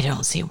salami? I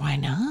don't see why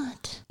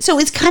not. So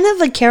it's kind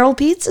of a Carol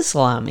pizza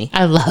salami.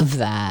 I love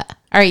that.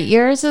 All right,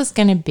 yours is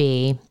going to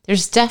be,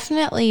 there's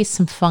definitely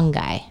some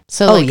fungi.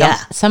 So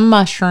some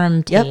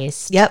mushroom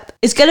taste. Yep.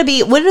 It's going to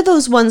be, what are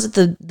those ones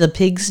that the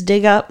pigs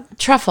dig up?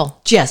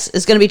 Truffle. Yes,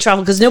 it's going to be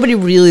truffle because nobody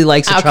really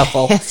likes a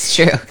truffle. That's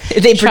true.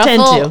 They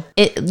pretend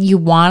to. You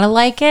want to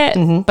like it,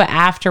 but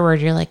afterward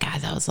you're like, God,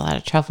 that was a lot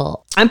of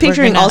truffle. I'm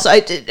picturing also, I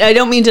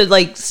don't mean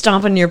to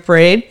stomp on your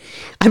parade.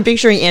 I'm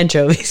picturing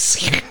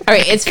anchovies. All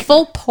right, it's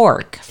full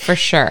pork for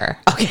sure.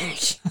 Okay.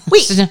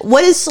 Wait,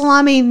 what is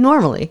salami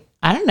normally?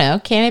 I don't know.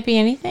 Can it be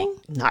anything?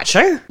 Not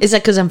sure. Is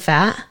that because I'm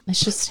fat?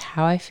 It's just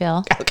how I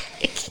feel.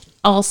 Okay.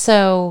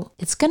 Also,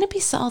 it's going to be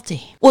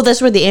salty. Well,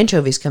 that's where the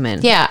anchovies come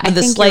in. Yeah, I With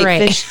the think slight you're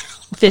right.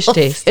 fish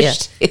taste.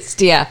 Fish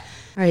taste, yeah.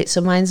 All right, so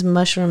mine's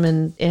mushroom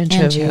and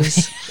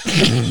anchovies.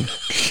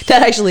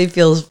 That actually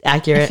feels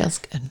accurate. It feels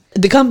good.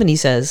 The company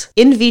says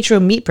in vitro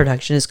meat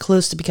production is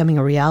close to becoming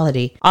a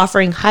reality,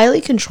 offering highly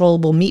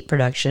controllable meat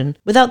production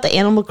without the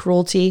animal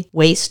cruelty,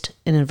 waste,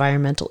 and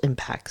environmental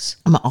impacts.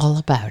 I'm all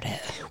about it.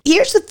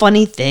 Here's the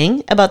funny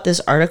thing about this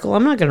article.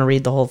 I'm not going to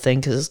read the whole thing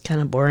because it's kind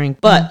of boring,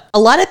 but a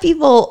lot of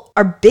people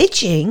are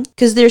bitching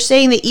because they're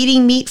saying that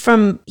eating meat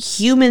from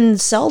human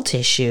cell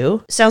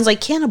tissue sounds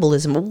like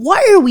cannibalism.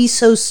 Why are we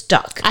so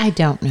stuck? I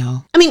don't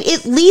know. I mean,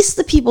 at least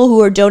the people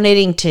who are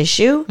donating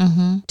tissue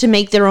to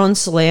make their own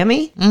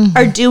salami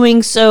are doing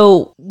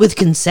so with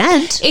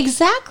consent.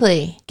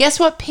 Exactly. Guess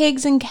what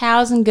pigs and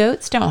cows and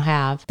goats don't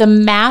have? The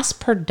mass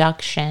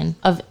production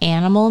of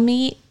animal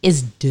meat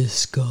is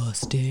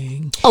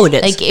disgusting. Oh, it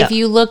is. If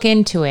you look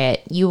into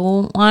it, you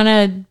won't want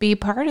to be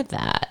part of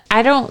that.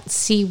 I don't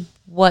see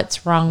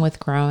what's wrong with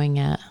growing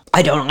it.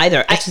 I don't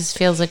either. It just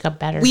feels like a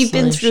better We've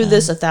been through solution.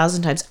 this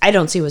 1,000 times. I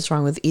don't see what's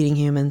wrong with eating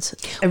humans.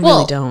 I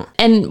really don't.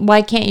 And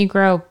why can't you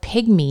grow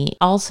pig meat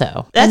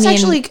also? That's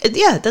that's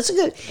a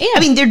good. Yeah. I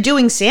mean, they're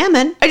doing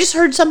salmon. I just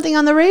heard something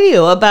on the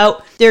radio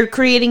about they're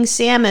creating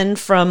salmon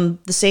from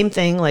the same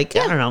thing, I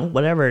don't know,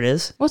 whatever it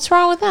is. What's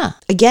wrong with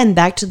that? Again,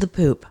 back to the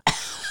poop.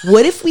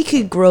 What if we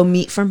could grow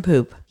meat from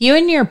poop? You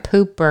and your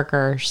poop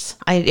burgers.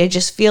 I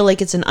just feel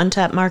like it's an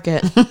untapped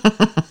market.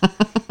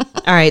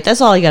 All right, that's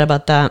all I got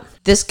about that.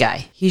 This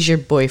guy, he's your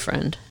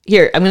boyfriend.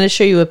 Here, I'm going to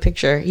show you a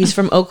picture. He's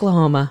from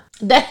Oklahoma.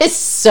 That is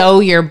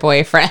so your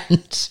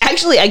boyfriend.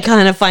 Actually, I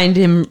kind of find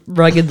him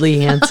ruggedly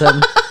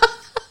handsome.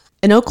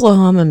 An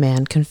Oklahoma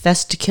man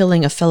confessed to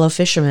killing a fellow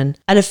fisherman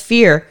out of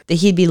fear that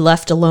he'd be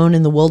left alone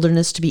in the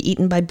wilderness to be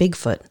eaten by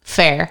Bigfoot.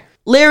 Fair.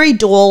 Larry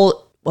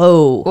Doyle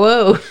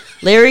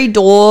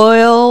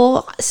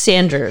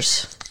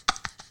Sanders.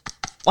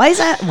 Why is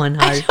that one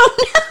hard?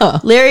 I don't know.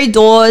 Larry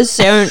Doyle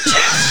Sanders.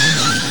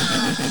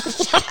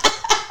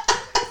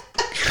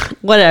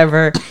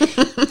 Whatever.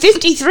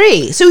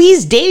 53. So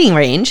he's dating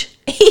range.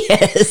 He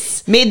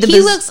is. He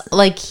looks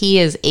like he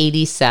is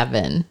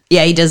 87.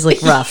 Yeah, he does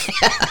look rough.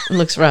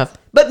 Looks rough.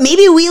 But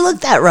maybe we look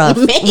that rough.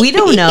 We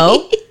don't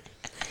know.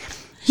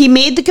 He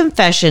made the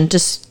confession to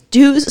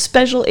two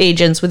special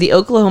agents with the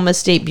Oklahoma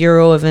State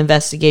Bureau of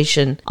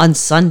Investigation on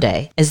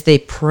Sunday as they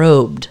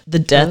probed the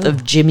death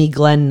of Jimmy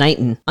Glenn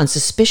Knighton on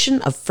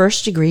suspicion of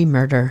first-degree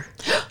murder.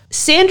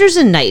 Sanders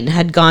and Knighton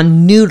had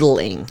gone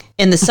noodling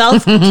in the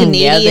South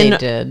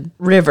Canadian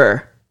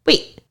River.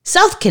 Wait,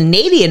 South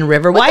Canadian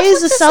River? Why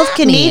is the South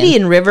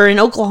Canadian River in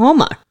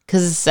Oklahoma?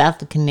 Because it's South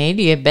of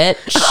Canada,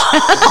 bitch.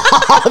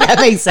 Oh,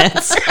 that makes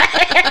sense.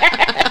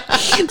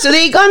 So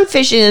they had gone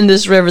fishing in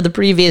this river the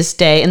previous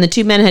day, and the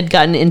two men had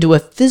gotten into a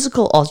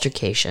physical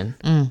altercation.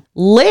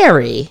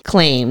 Larry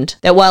claimed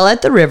that while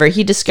at the river,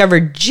 he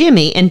discovered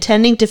Jimmy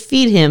intending to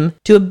feed him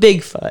to a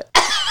Bigfoot,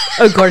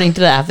 according to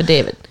the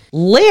affidavit.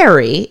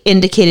 Larry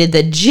indicated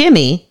that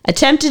Jimmy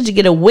attempted to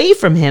get away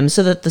from him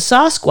so that the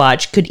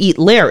Sasquatch could eat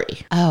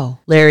Larry. Oh.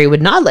 Larry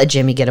would not let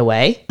Jimmy get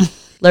away.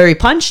 Larry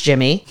punched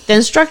Jimmy,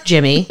 then struck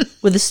Jimmy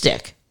with a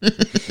stick.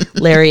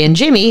 Larry and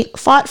Jimmy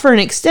fought for an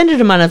extended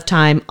amount of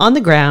time on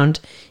the ground,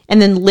 and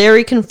then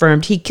Larry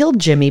confirmed he killed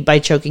Jimmy by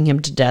choking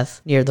him to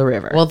death near the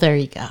river. Well, there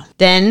you go.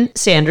 Then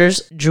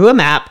Sanders drew a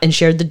map and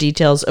shared the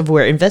details of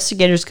where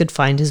investigators could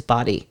find his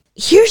body.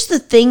 Here's the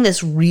thing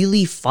that's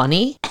really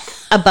funny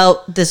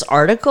about this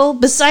article.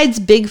 Besides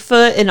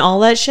Bigfoot and all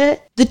that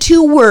shit, the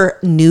two were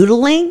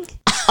noodling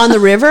on the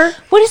river.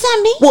 What does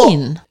that mean?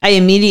 Well, I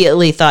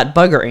immediately thought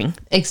buggering.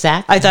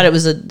 Exactly. I thought it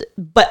was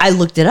but I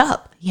looked it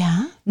up.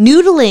 Yeah.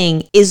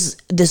 Noodling is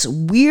this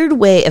weird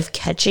way of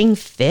catching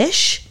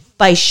fish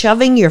by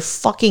shoving your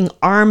fucking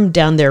arm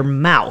down their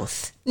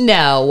mouth.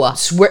 No.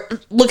 Swear,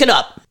 look it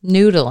up.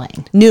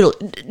 Noodling.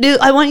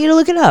 I want you to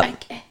look it up.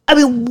 Okay. I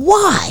mean,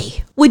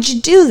 why would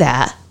you do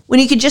that when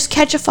you could just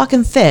catch a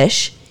fucking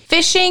fish?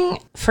 Fishing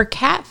for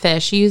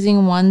catfish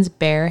using one's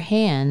bare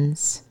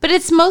hands. But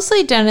it's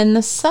mostly done in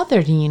the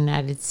southern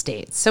United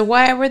States. So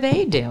why were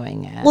they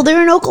doing it? Well,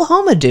 they're in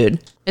Oklahoma, dude.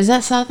 Is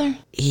that southern?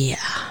 Yeah.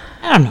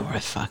 I don't know where the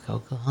fuck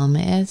Oklahoma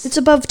is. It's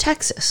above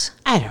Texas.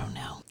 I don't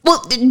know.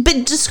 Well,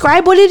 but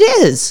describe what it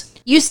is.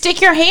 You stick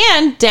your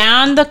hand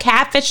down the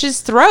catfish's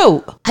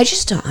throat. I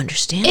just don't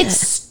understand It's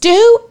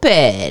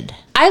stupid.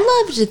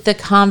 I loved the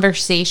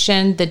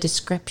conversation, the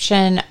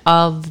description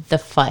of the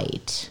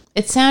fight.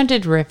 It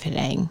sounded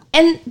riveting.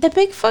 And the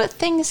Bigfoot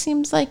thing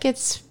seems like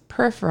it's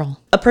peripheral.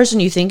 A person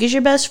you think is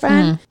your best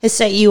friend has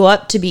set you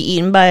up to be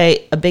eaten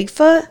by a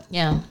Bigfoot?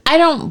 Yeah. I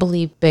don't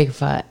believe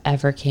Bigfoot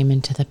ever came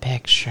into the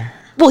picture.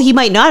 Well, he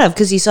might not have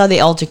because he saw the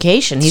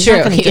altercation. He's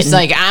not going to get He's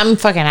like, I'm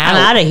fucking out.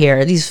 I'm out of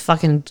here. These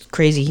fucking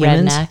crazy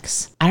humans.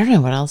 Rednecks. I don't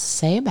know what else to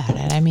say about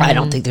it. I mean, I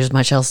don't think there's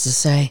much else to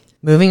say.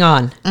 Moving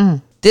on.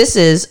 This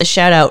is a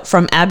shout out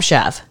from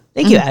Abshav.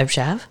 Thank you,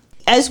 Abshav.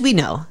 As we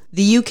know,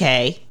 the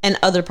UK and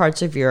other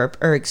parts of Europe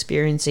are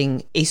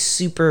experiencing a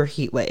super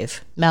heat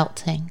wave.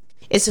 melting.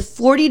 It's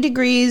 40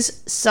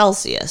 degrees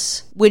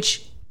Celsius,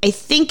 which I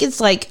think it's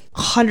like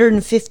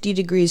 150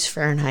 degrees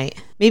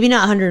Fahrenheit. Maybe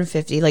not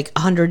 150, like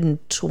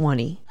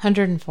 120.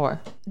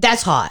 104.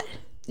 That's hot.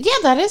 Yeah,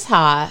 that is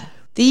hot.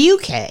 The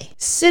UK,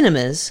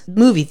 cinemas,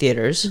 movie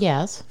theaters.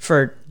 Yes.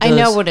 For I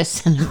know what a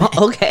cinema is.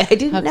 Okay, I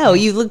didn't know.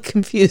 You look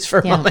confused for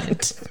a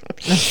moment.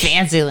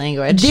 Fancy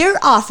language. They're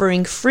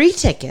offering free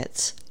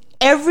tickets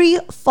every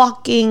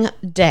fucking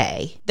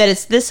day that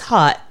it's this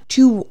hot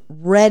to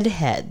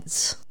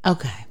redheads.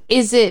 Okay.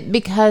 Is it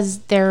because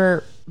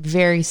they're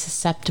very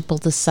susceptible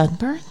to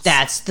sunburns?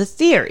 That's the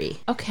theory.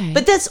 Okay.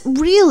 But that's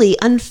really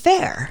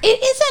unfair.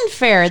 It is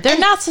unfair. They're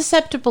not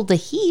susceptible to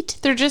heat.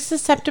 They're just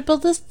susceptible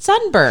to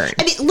sunburn.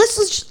 I mean,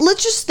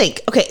 let's just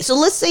think. Okay, so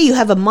let's say you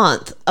have a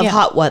month of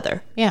hot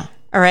weather. Yeah.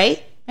 All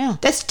right? Yeah.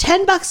 That's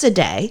 $10 a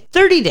day,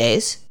 30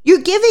 days.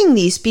 You're giving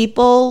these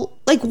people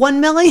like $1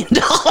 million.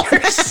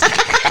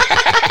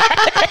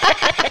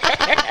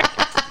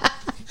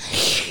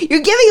 You're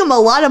giving them a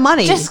lot of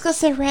money. Just because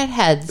they're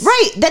redheads.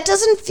 Right. That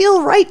doesn't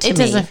feel right to me. It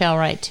doesn't feel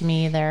right to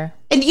me either.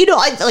 And you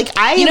know,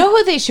 You know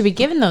who they should be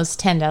giving those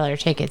 $10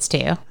 tickets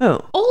to? Who?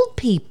 Old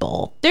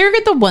people. They're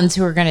the ones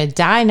who are going to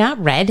die, not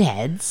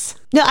redheads.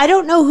 No, I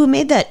don't know who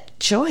made that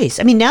choice.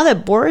 I mean, now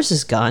that Boris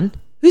is gone,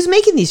 who's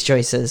making these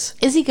choices?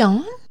 Is he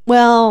gone?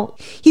 Well,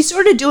 he's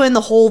sort of doing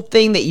the whole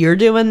thing that you're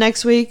doing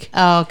next week.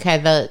 Oh, okay.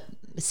 The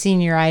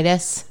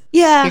senioritis.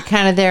 Yeah. You're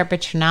kind of there,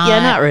 but you're not.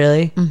 Yeah, not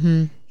really.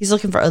 Mm-hmm. He's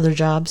looking for other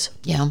jobs.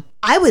 Yeah.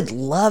 I would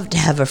love to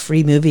have a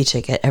free movie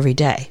ticket every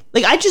day.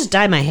 Like, I'd just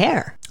dye my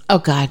hair. Oh,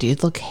 God,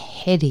 you'd look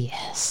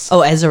hideous.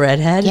 Oh, as a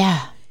redhead?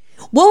 Yeah.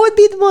 What would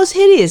be the most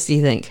hideous, do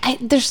you think?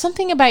 There's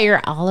something about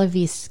your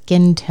olivey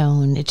skin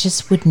tone. It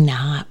just would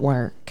not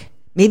work.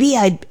 Maybe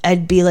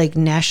I'd be like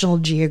National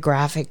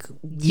Geographic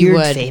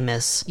weird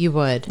famous. You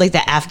would. Like the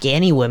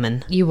Afghani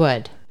women. You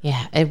would.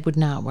 Yeah, it would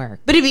not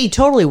work. But it'd be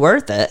totally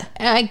worth it.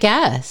 I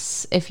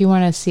guess, if you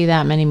want to see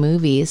that many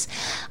movies.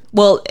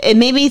 Well, it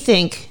made me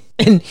think,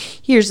 and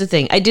here's the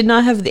thing. I did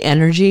not have the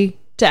energy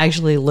to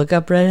actually look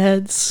up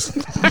redheads.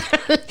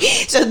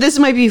 So this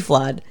might be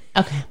flawed.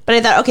 Okay. But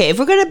I thought, okay, if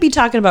we're going to be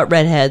talking about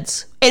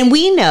redheads, and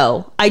we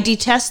know I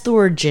detest the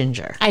word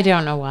ginger. I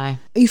don't know why.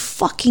 Are you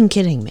fucking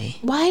kidding me?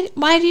 Why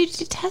do you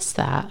detest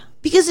that?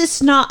 Because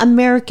it's not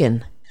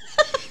American.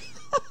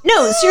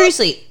 No,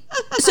 seriously.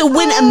 So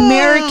when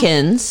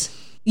Americans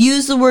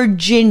use the word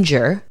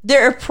ginger,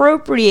 they're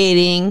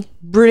appropriating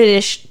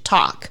British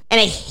talk.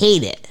 And I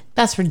hate it.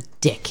 That's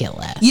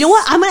ridiculous. You know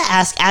what? I'm going to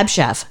ask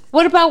Abshav.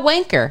 What about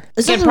wanker?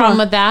 Is there a problem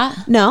with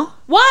that? No.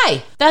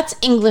 Why? That's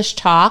English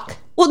talk.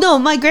 Well, no,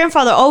 my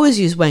grandfather always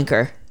used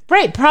wanker.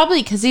 Right,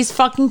 probably because he's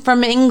fucking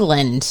from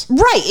England.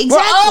 Right, exactly.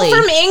 We're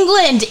all from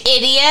England,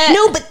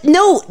 idiot.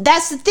 No,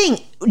 that's the thing.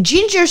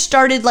 Ginger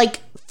started like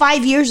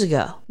 5 years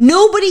ago.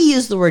 Nobody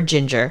used the word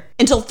ginger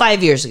until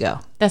 5 years ago.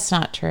 That's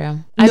not true.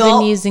 I've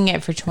been using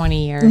it for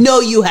 20 years.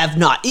 No, you have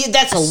not.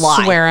 That's a lie.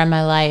 I swear on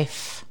my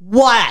life.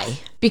 Why?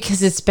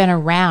 Because it's been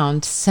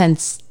around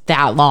since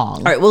that long.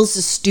 All right, well, it's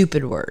a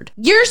stupid word.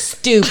 You're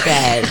stupid.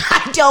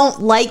 I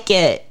don't like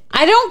it.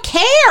 I don't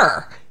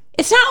care.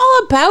 It's not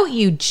all about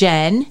you,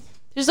 Jen.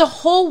 There's a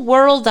whole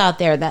world out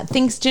there that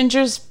thinks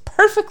ginger's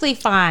perfectly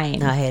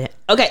fine. I hate it.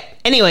 Okay,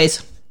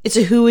 anyways, it's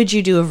a who would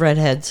you do of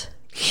redheads.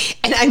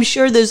 And I'm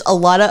sure there's a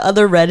lot of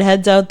other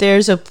redheads out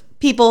there, so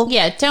people...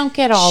 Yeah, don't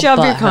get all shove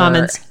your butthurt.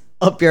 comments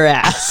up your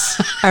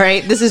ass. All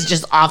right, this is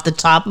just off the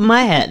top of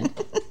my head.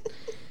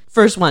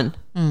 First one.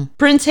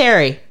 Prince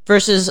Harry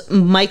versus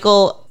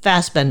Michael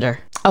Fassbender.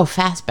 Oh,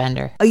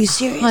 Fassbender. Are you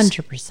serious?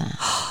 100%.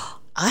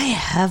 I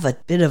have a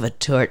bit of a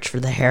torch for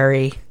the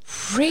Harry.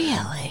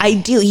 Really? I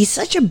do. He's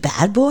such a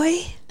bad boy.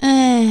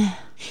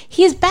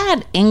 He's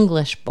bad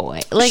English boy.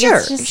 Like, Sure,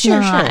 it's just sure.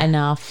 not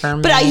enough for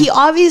me. But he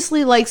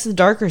obviously likes the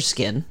darker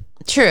skin.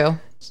 True.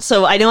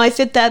 So I know I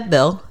fit that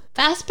bill.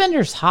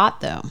 Fassbender's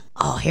hot, though.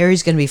 Oh,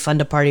 Harry's going to be fun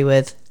to party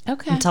with.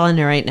 Okay. I'm telling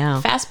you right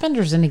now.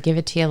 Fassbender's going to give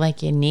it to you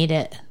like you need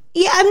it.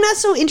 Yeah, I'm not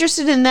so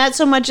interested in that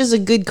so much as a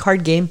good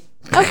card game.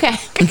 Okay.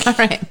 All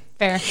right.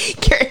 Fair.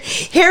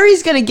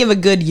 Harry's going to give a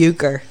good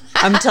euchre.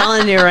 I'm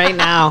telling you right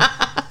now.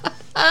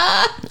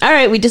 All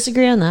right, we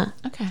disagree on that.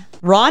 Okay.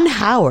 Ron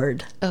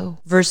Howard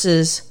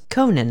versus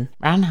Conan.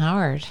 Ron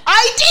Howard.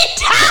 I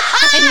did!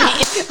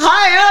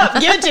 High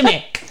up! Give it to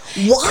me.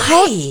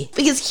 Why?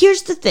 Because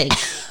here's the thing.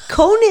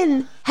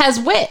 Conan... Has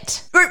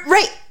wit.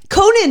 Right.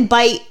 Conan,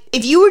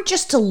 if you were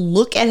just to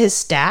look at his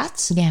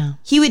stats, Yeah.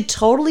 he would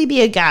totally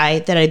be a guy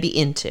that I'd be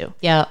into.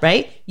 Yeah.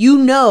 Right? You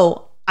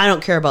know I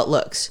don't care about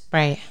looks.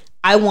 Right.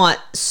 I want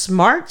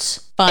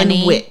smarts Funny.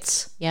 and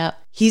wits. Yep.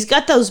 He's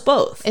got those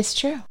both. It's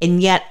true.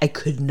 And yet I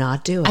could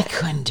not do it. I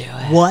couldn't do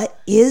it.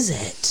 What is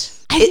it?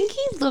 I think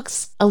he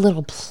looks a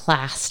little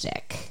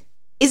plastic.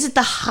 Is it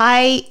the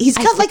high? He's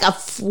got like a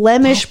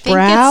Flemish I think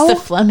brow. it's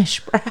the Flemish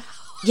brow.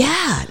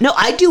 Yeah. No,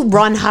 I do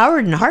Ron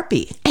Howard in a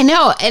heartbeat. I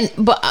know,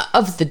 but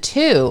of the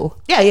two,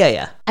 Yeah.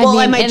 I Well,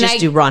 I mean, might and just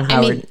do Ron I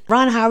Howard. mean-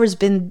 Ron Howard's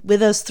been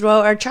with us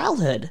throughout our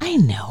childhood. I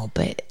know,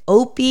 but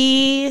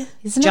Opie,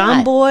 He's John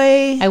not.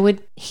 Boy.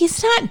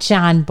 He's not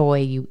John Boy,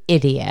 you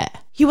idiot.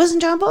 He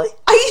wasn't John Boy?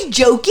 Are you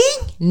joking?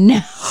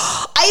 No.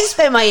 I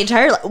spent my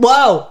entire life.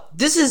 Whoa,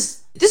 this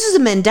is a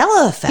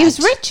Mandela effect. He was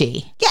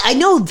Richie. Yeah, I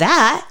know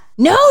that.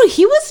 No,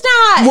 he was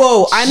not.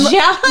 Whoa,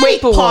 John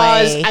wait, Boy.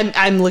 pause.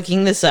 I'm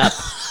looking this up.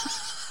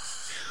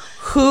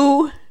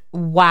 Who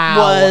Wow.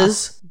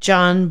 was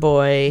John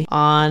Boy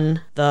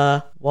on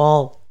the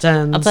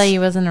Waltons? I'll tell you, he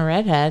wasn't a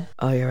redhead.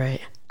 Oh, you're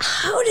right.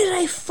 How did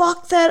I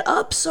fuck that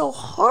up so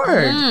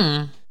hard?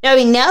 I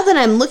mean, now that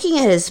I'm looking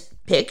at his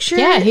picture,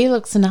 Yeah, he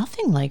looks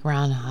nothing like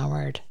Ron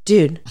Howard.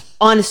 dude,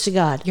 honest to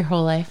God, Your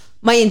whole life.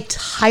 my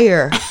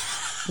entire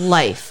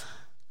life,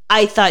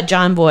 I thought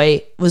John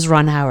Boy was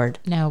Ron Howard.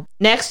 No.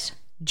 Next,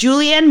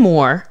 Julianne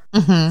Moore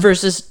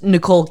versus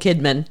Nicole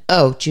Kidman.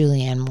 Oh,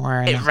 Julianne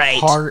Moore in a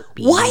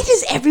heartbeat. Why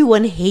does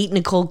everyone hate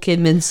Nicole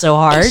Kidman so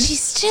hard?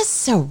 She's just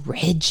so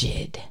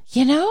rigid.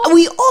 You know?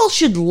 We all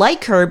should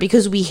like her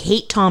because we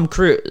hate Tom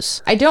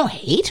Cruise. I don't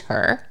hate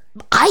her.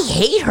 I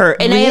hate her,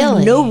 and I have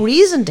Really? no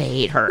reason to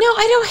hate her. No,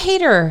 I don't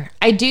hate her.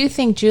 I do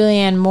think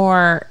Julianne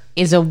Moore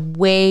is a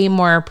way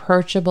more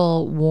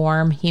approachable,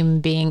 warm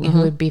human being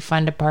who would be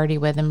fun to party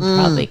with and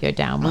probably go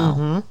down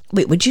well.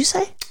 Wait, what'd you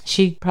say?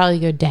 She'd probably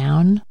go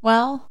down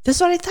well. That's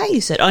what I thought you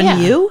said. On Yeah.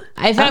 you?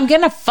 If I'm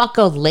going to fuck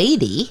a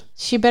lady,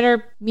 she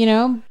better, be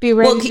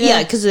ready Well, to...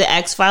 yeah, because of the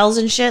X-Files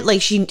and shit.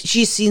 Like,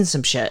 she's seen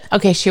some shit.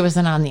 Okay, she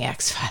wasn't on the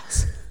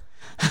X-Files.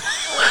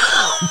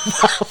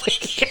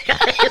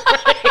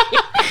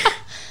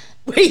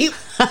 Wait,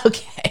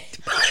 Okay.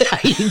 are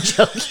you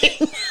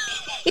joking?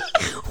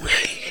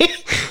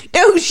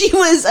 No, she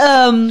was,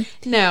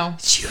 No.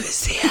 she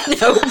was,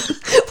 no,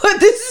 but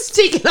this is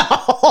taking a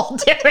whole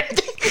different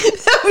thing.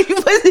 No, she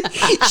wasn't,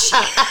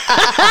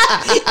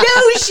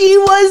 she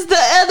was the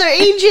other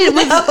agent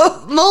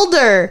with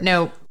Mulder.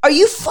 No. Are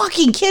you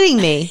fucking kidding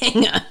me?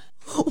 Hang on.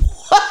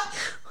 What?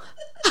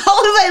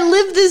 How have I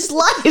lived this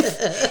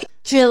life?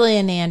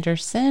 Gillian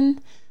Anderson.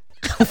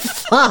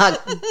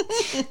 Fuck.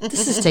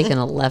 This is taking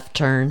a left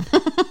turn.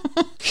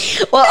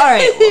 Well, all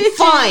right,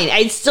 fine.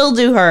 I'd still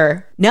do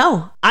her.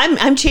 No,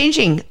 I'm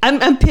changing.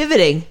 I'm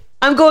pivoting.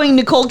 I'm going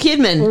Nicole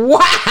Kidman.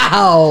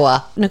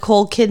 Wow.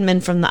 Nicole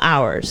Kidman from The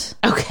Hours.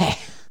 Okay.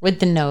 With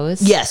the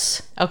nose?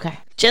 Yes. Okay.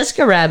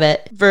 Jessica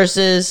Rabbit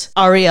versus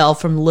Ariel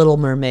from Little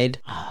Mermaid.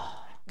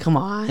 Come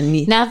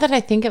on. Now that I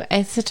think of it,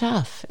 it's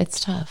tough.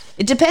 It's tough.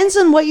 It depends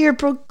on what your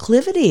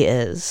proclivity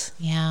is.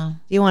 Yeah.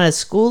 Do you want to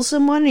school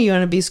someone or you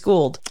want to be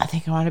schooled? I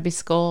think I want to be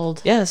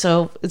scolded. Yeah,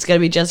 so it's got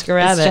to be Jessica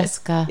Rabbit.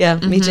 Jessica. Yeah,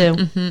 me too.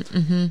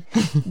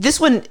 This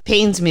one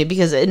pains me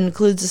because it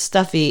includes a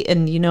stuffy,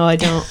 and I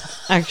don't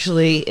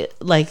actually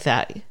like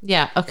that.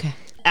 Yeah. Okay.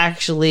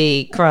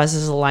 actually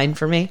crosses a line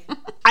for me.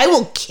 I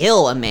will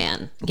kill a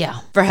man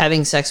for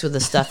having sex with a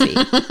stuffy.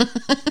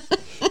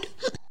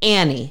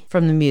 Annie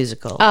from the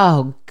musical.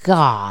 Oh,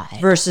 God.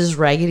 Versus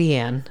Raggedy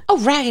Ann. Oh,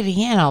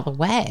 Raggedy Ann all the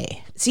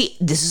way. See,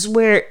 this is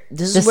where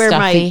stuffy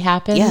my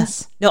happens?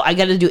 Yes. No, I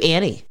got to do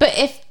Annie. But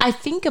if I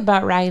think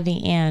about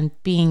Raggedy Ann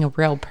being a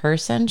real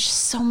person, she's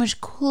so much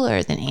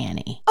cooler than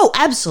Annie. Oh,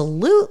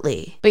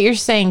 absolutely. But you're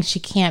saying she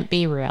can't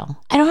be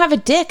real. I don't have a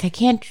dick. I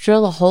can't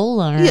drill a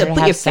hole in her. You to put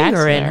have your sex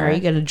finger with in her.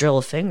 You got to drill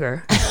a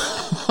finger.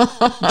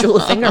 Drill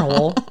a finger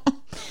hole.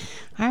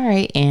 All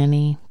right,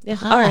 Annie. Yeah.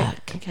 All right.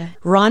 Okay.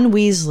 Ron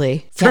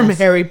Weasley from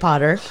Harry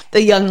Potter,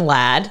 the young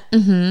lad,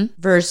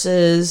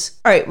 versus.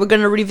 All right, we're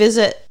gonna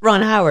revisit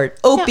Ron Howard,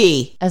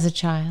 Opie. As a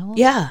child.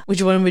 Yeah.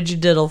 Which one would you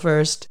diddle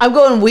first? I'm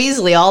going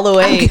Weasley all the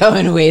way. I'm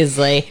going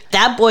Weasley.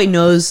 That boy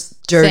knows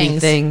dirty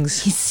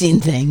things. He's seen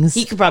things.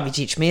 He could probably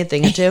teach me a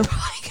thing or two.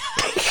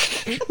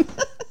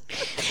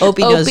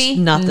 Opie knows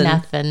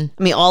nothing.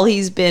 I mean, all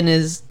he's been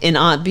is in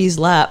Aunt Bee's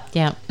lap.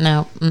 Yeah.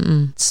 No.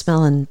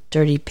 Smelling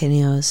dirty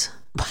pinios.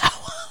 Wow.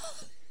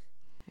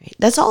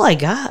 That's all I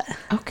got.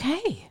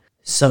 Okay.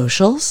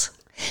 Socials.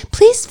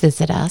 Please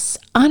visit us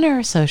on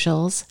our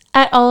socials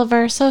at all of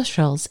our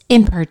socials,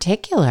 in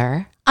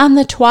particular on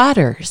the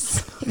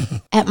Twatters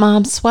at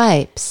Mom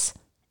Swipes,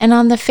 and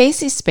on the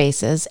Facey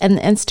Spaces and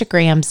the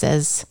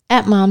Instagrams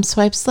at Mom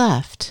Swipes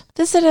Left.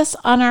 Visit us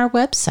on our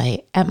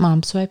website at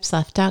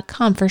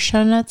momswipesleft.com for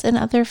show notes and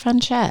other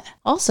fun chat.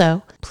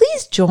 Also,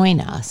 please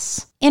join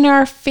us in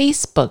our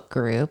Facebook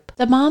group,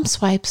 the Mom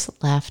Swipes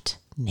Left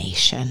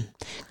Nation.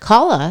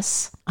 Call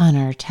us on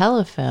our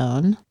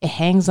telephone. It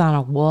hangs on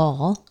a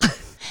wall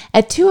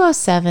at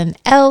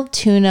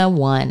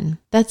 207-L-TUNA-1.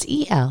 That's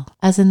E-L,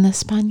 as in the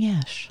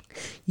Spanish.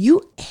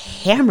 You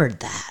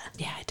hammered that.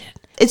 Yeah, I did.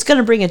 It's going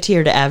to bring a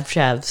tear to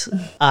Avshav's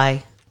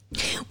eye.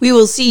 We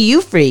will see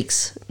you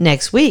freaks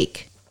next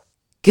week.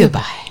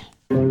 Goodbye.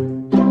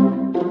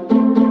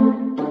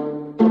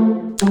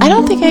 I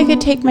don't think I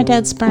could take my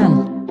dad's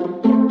sperm.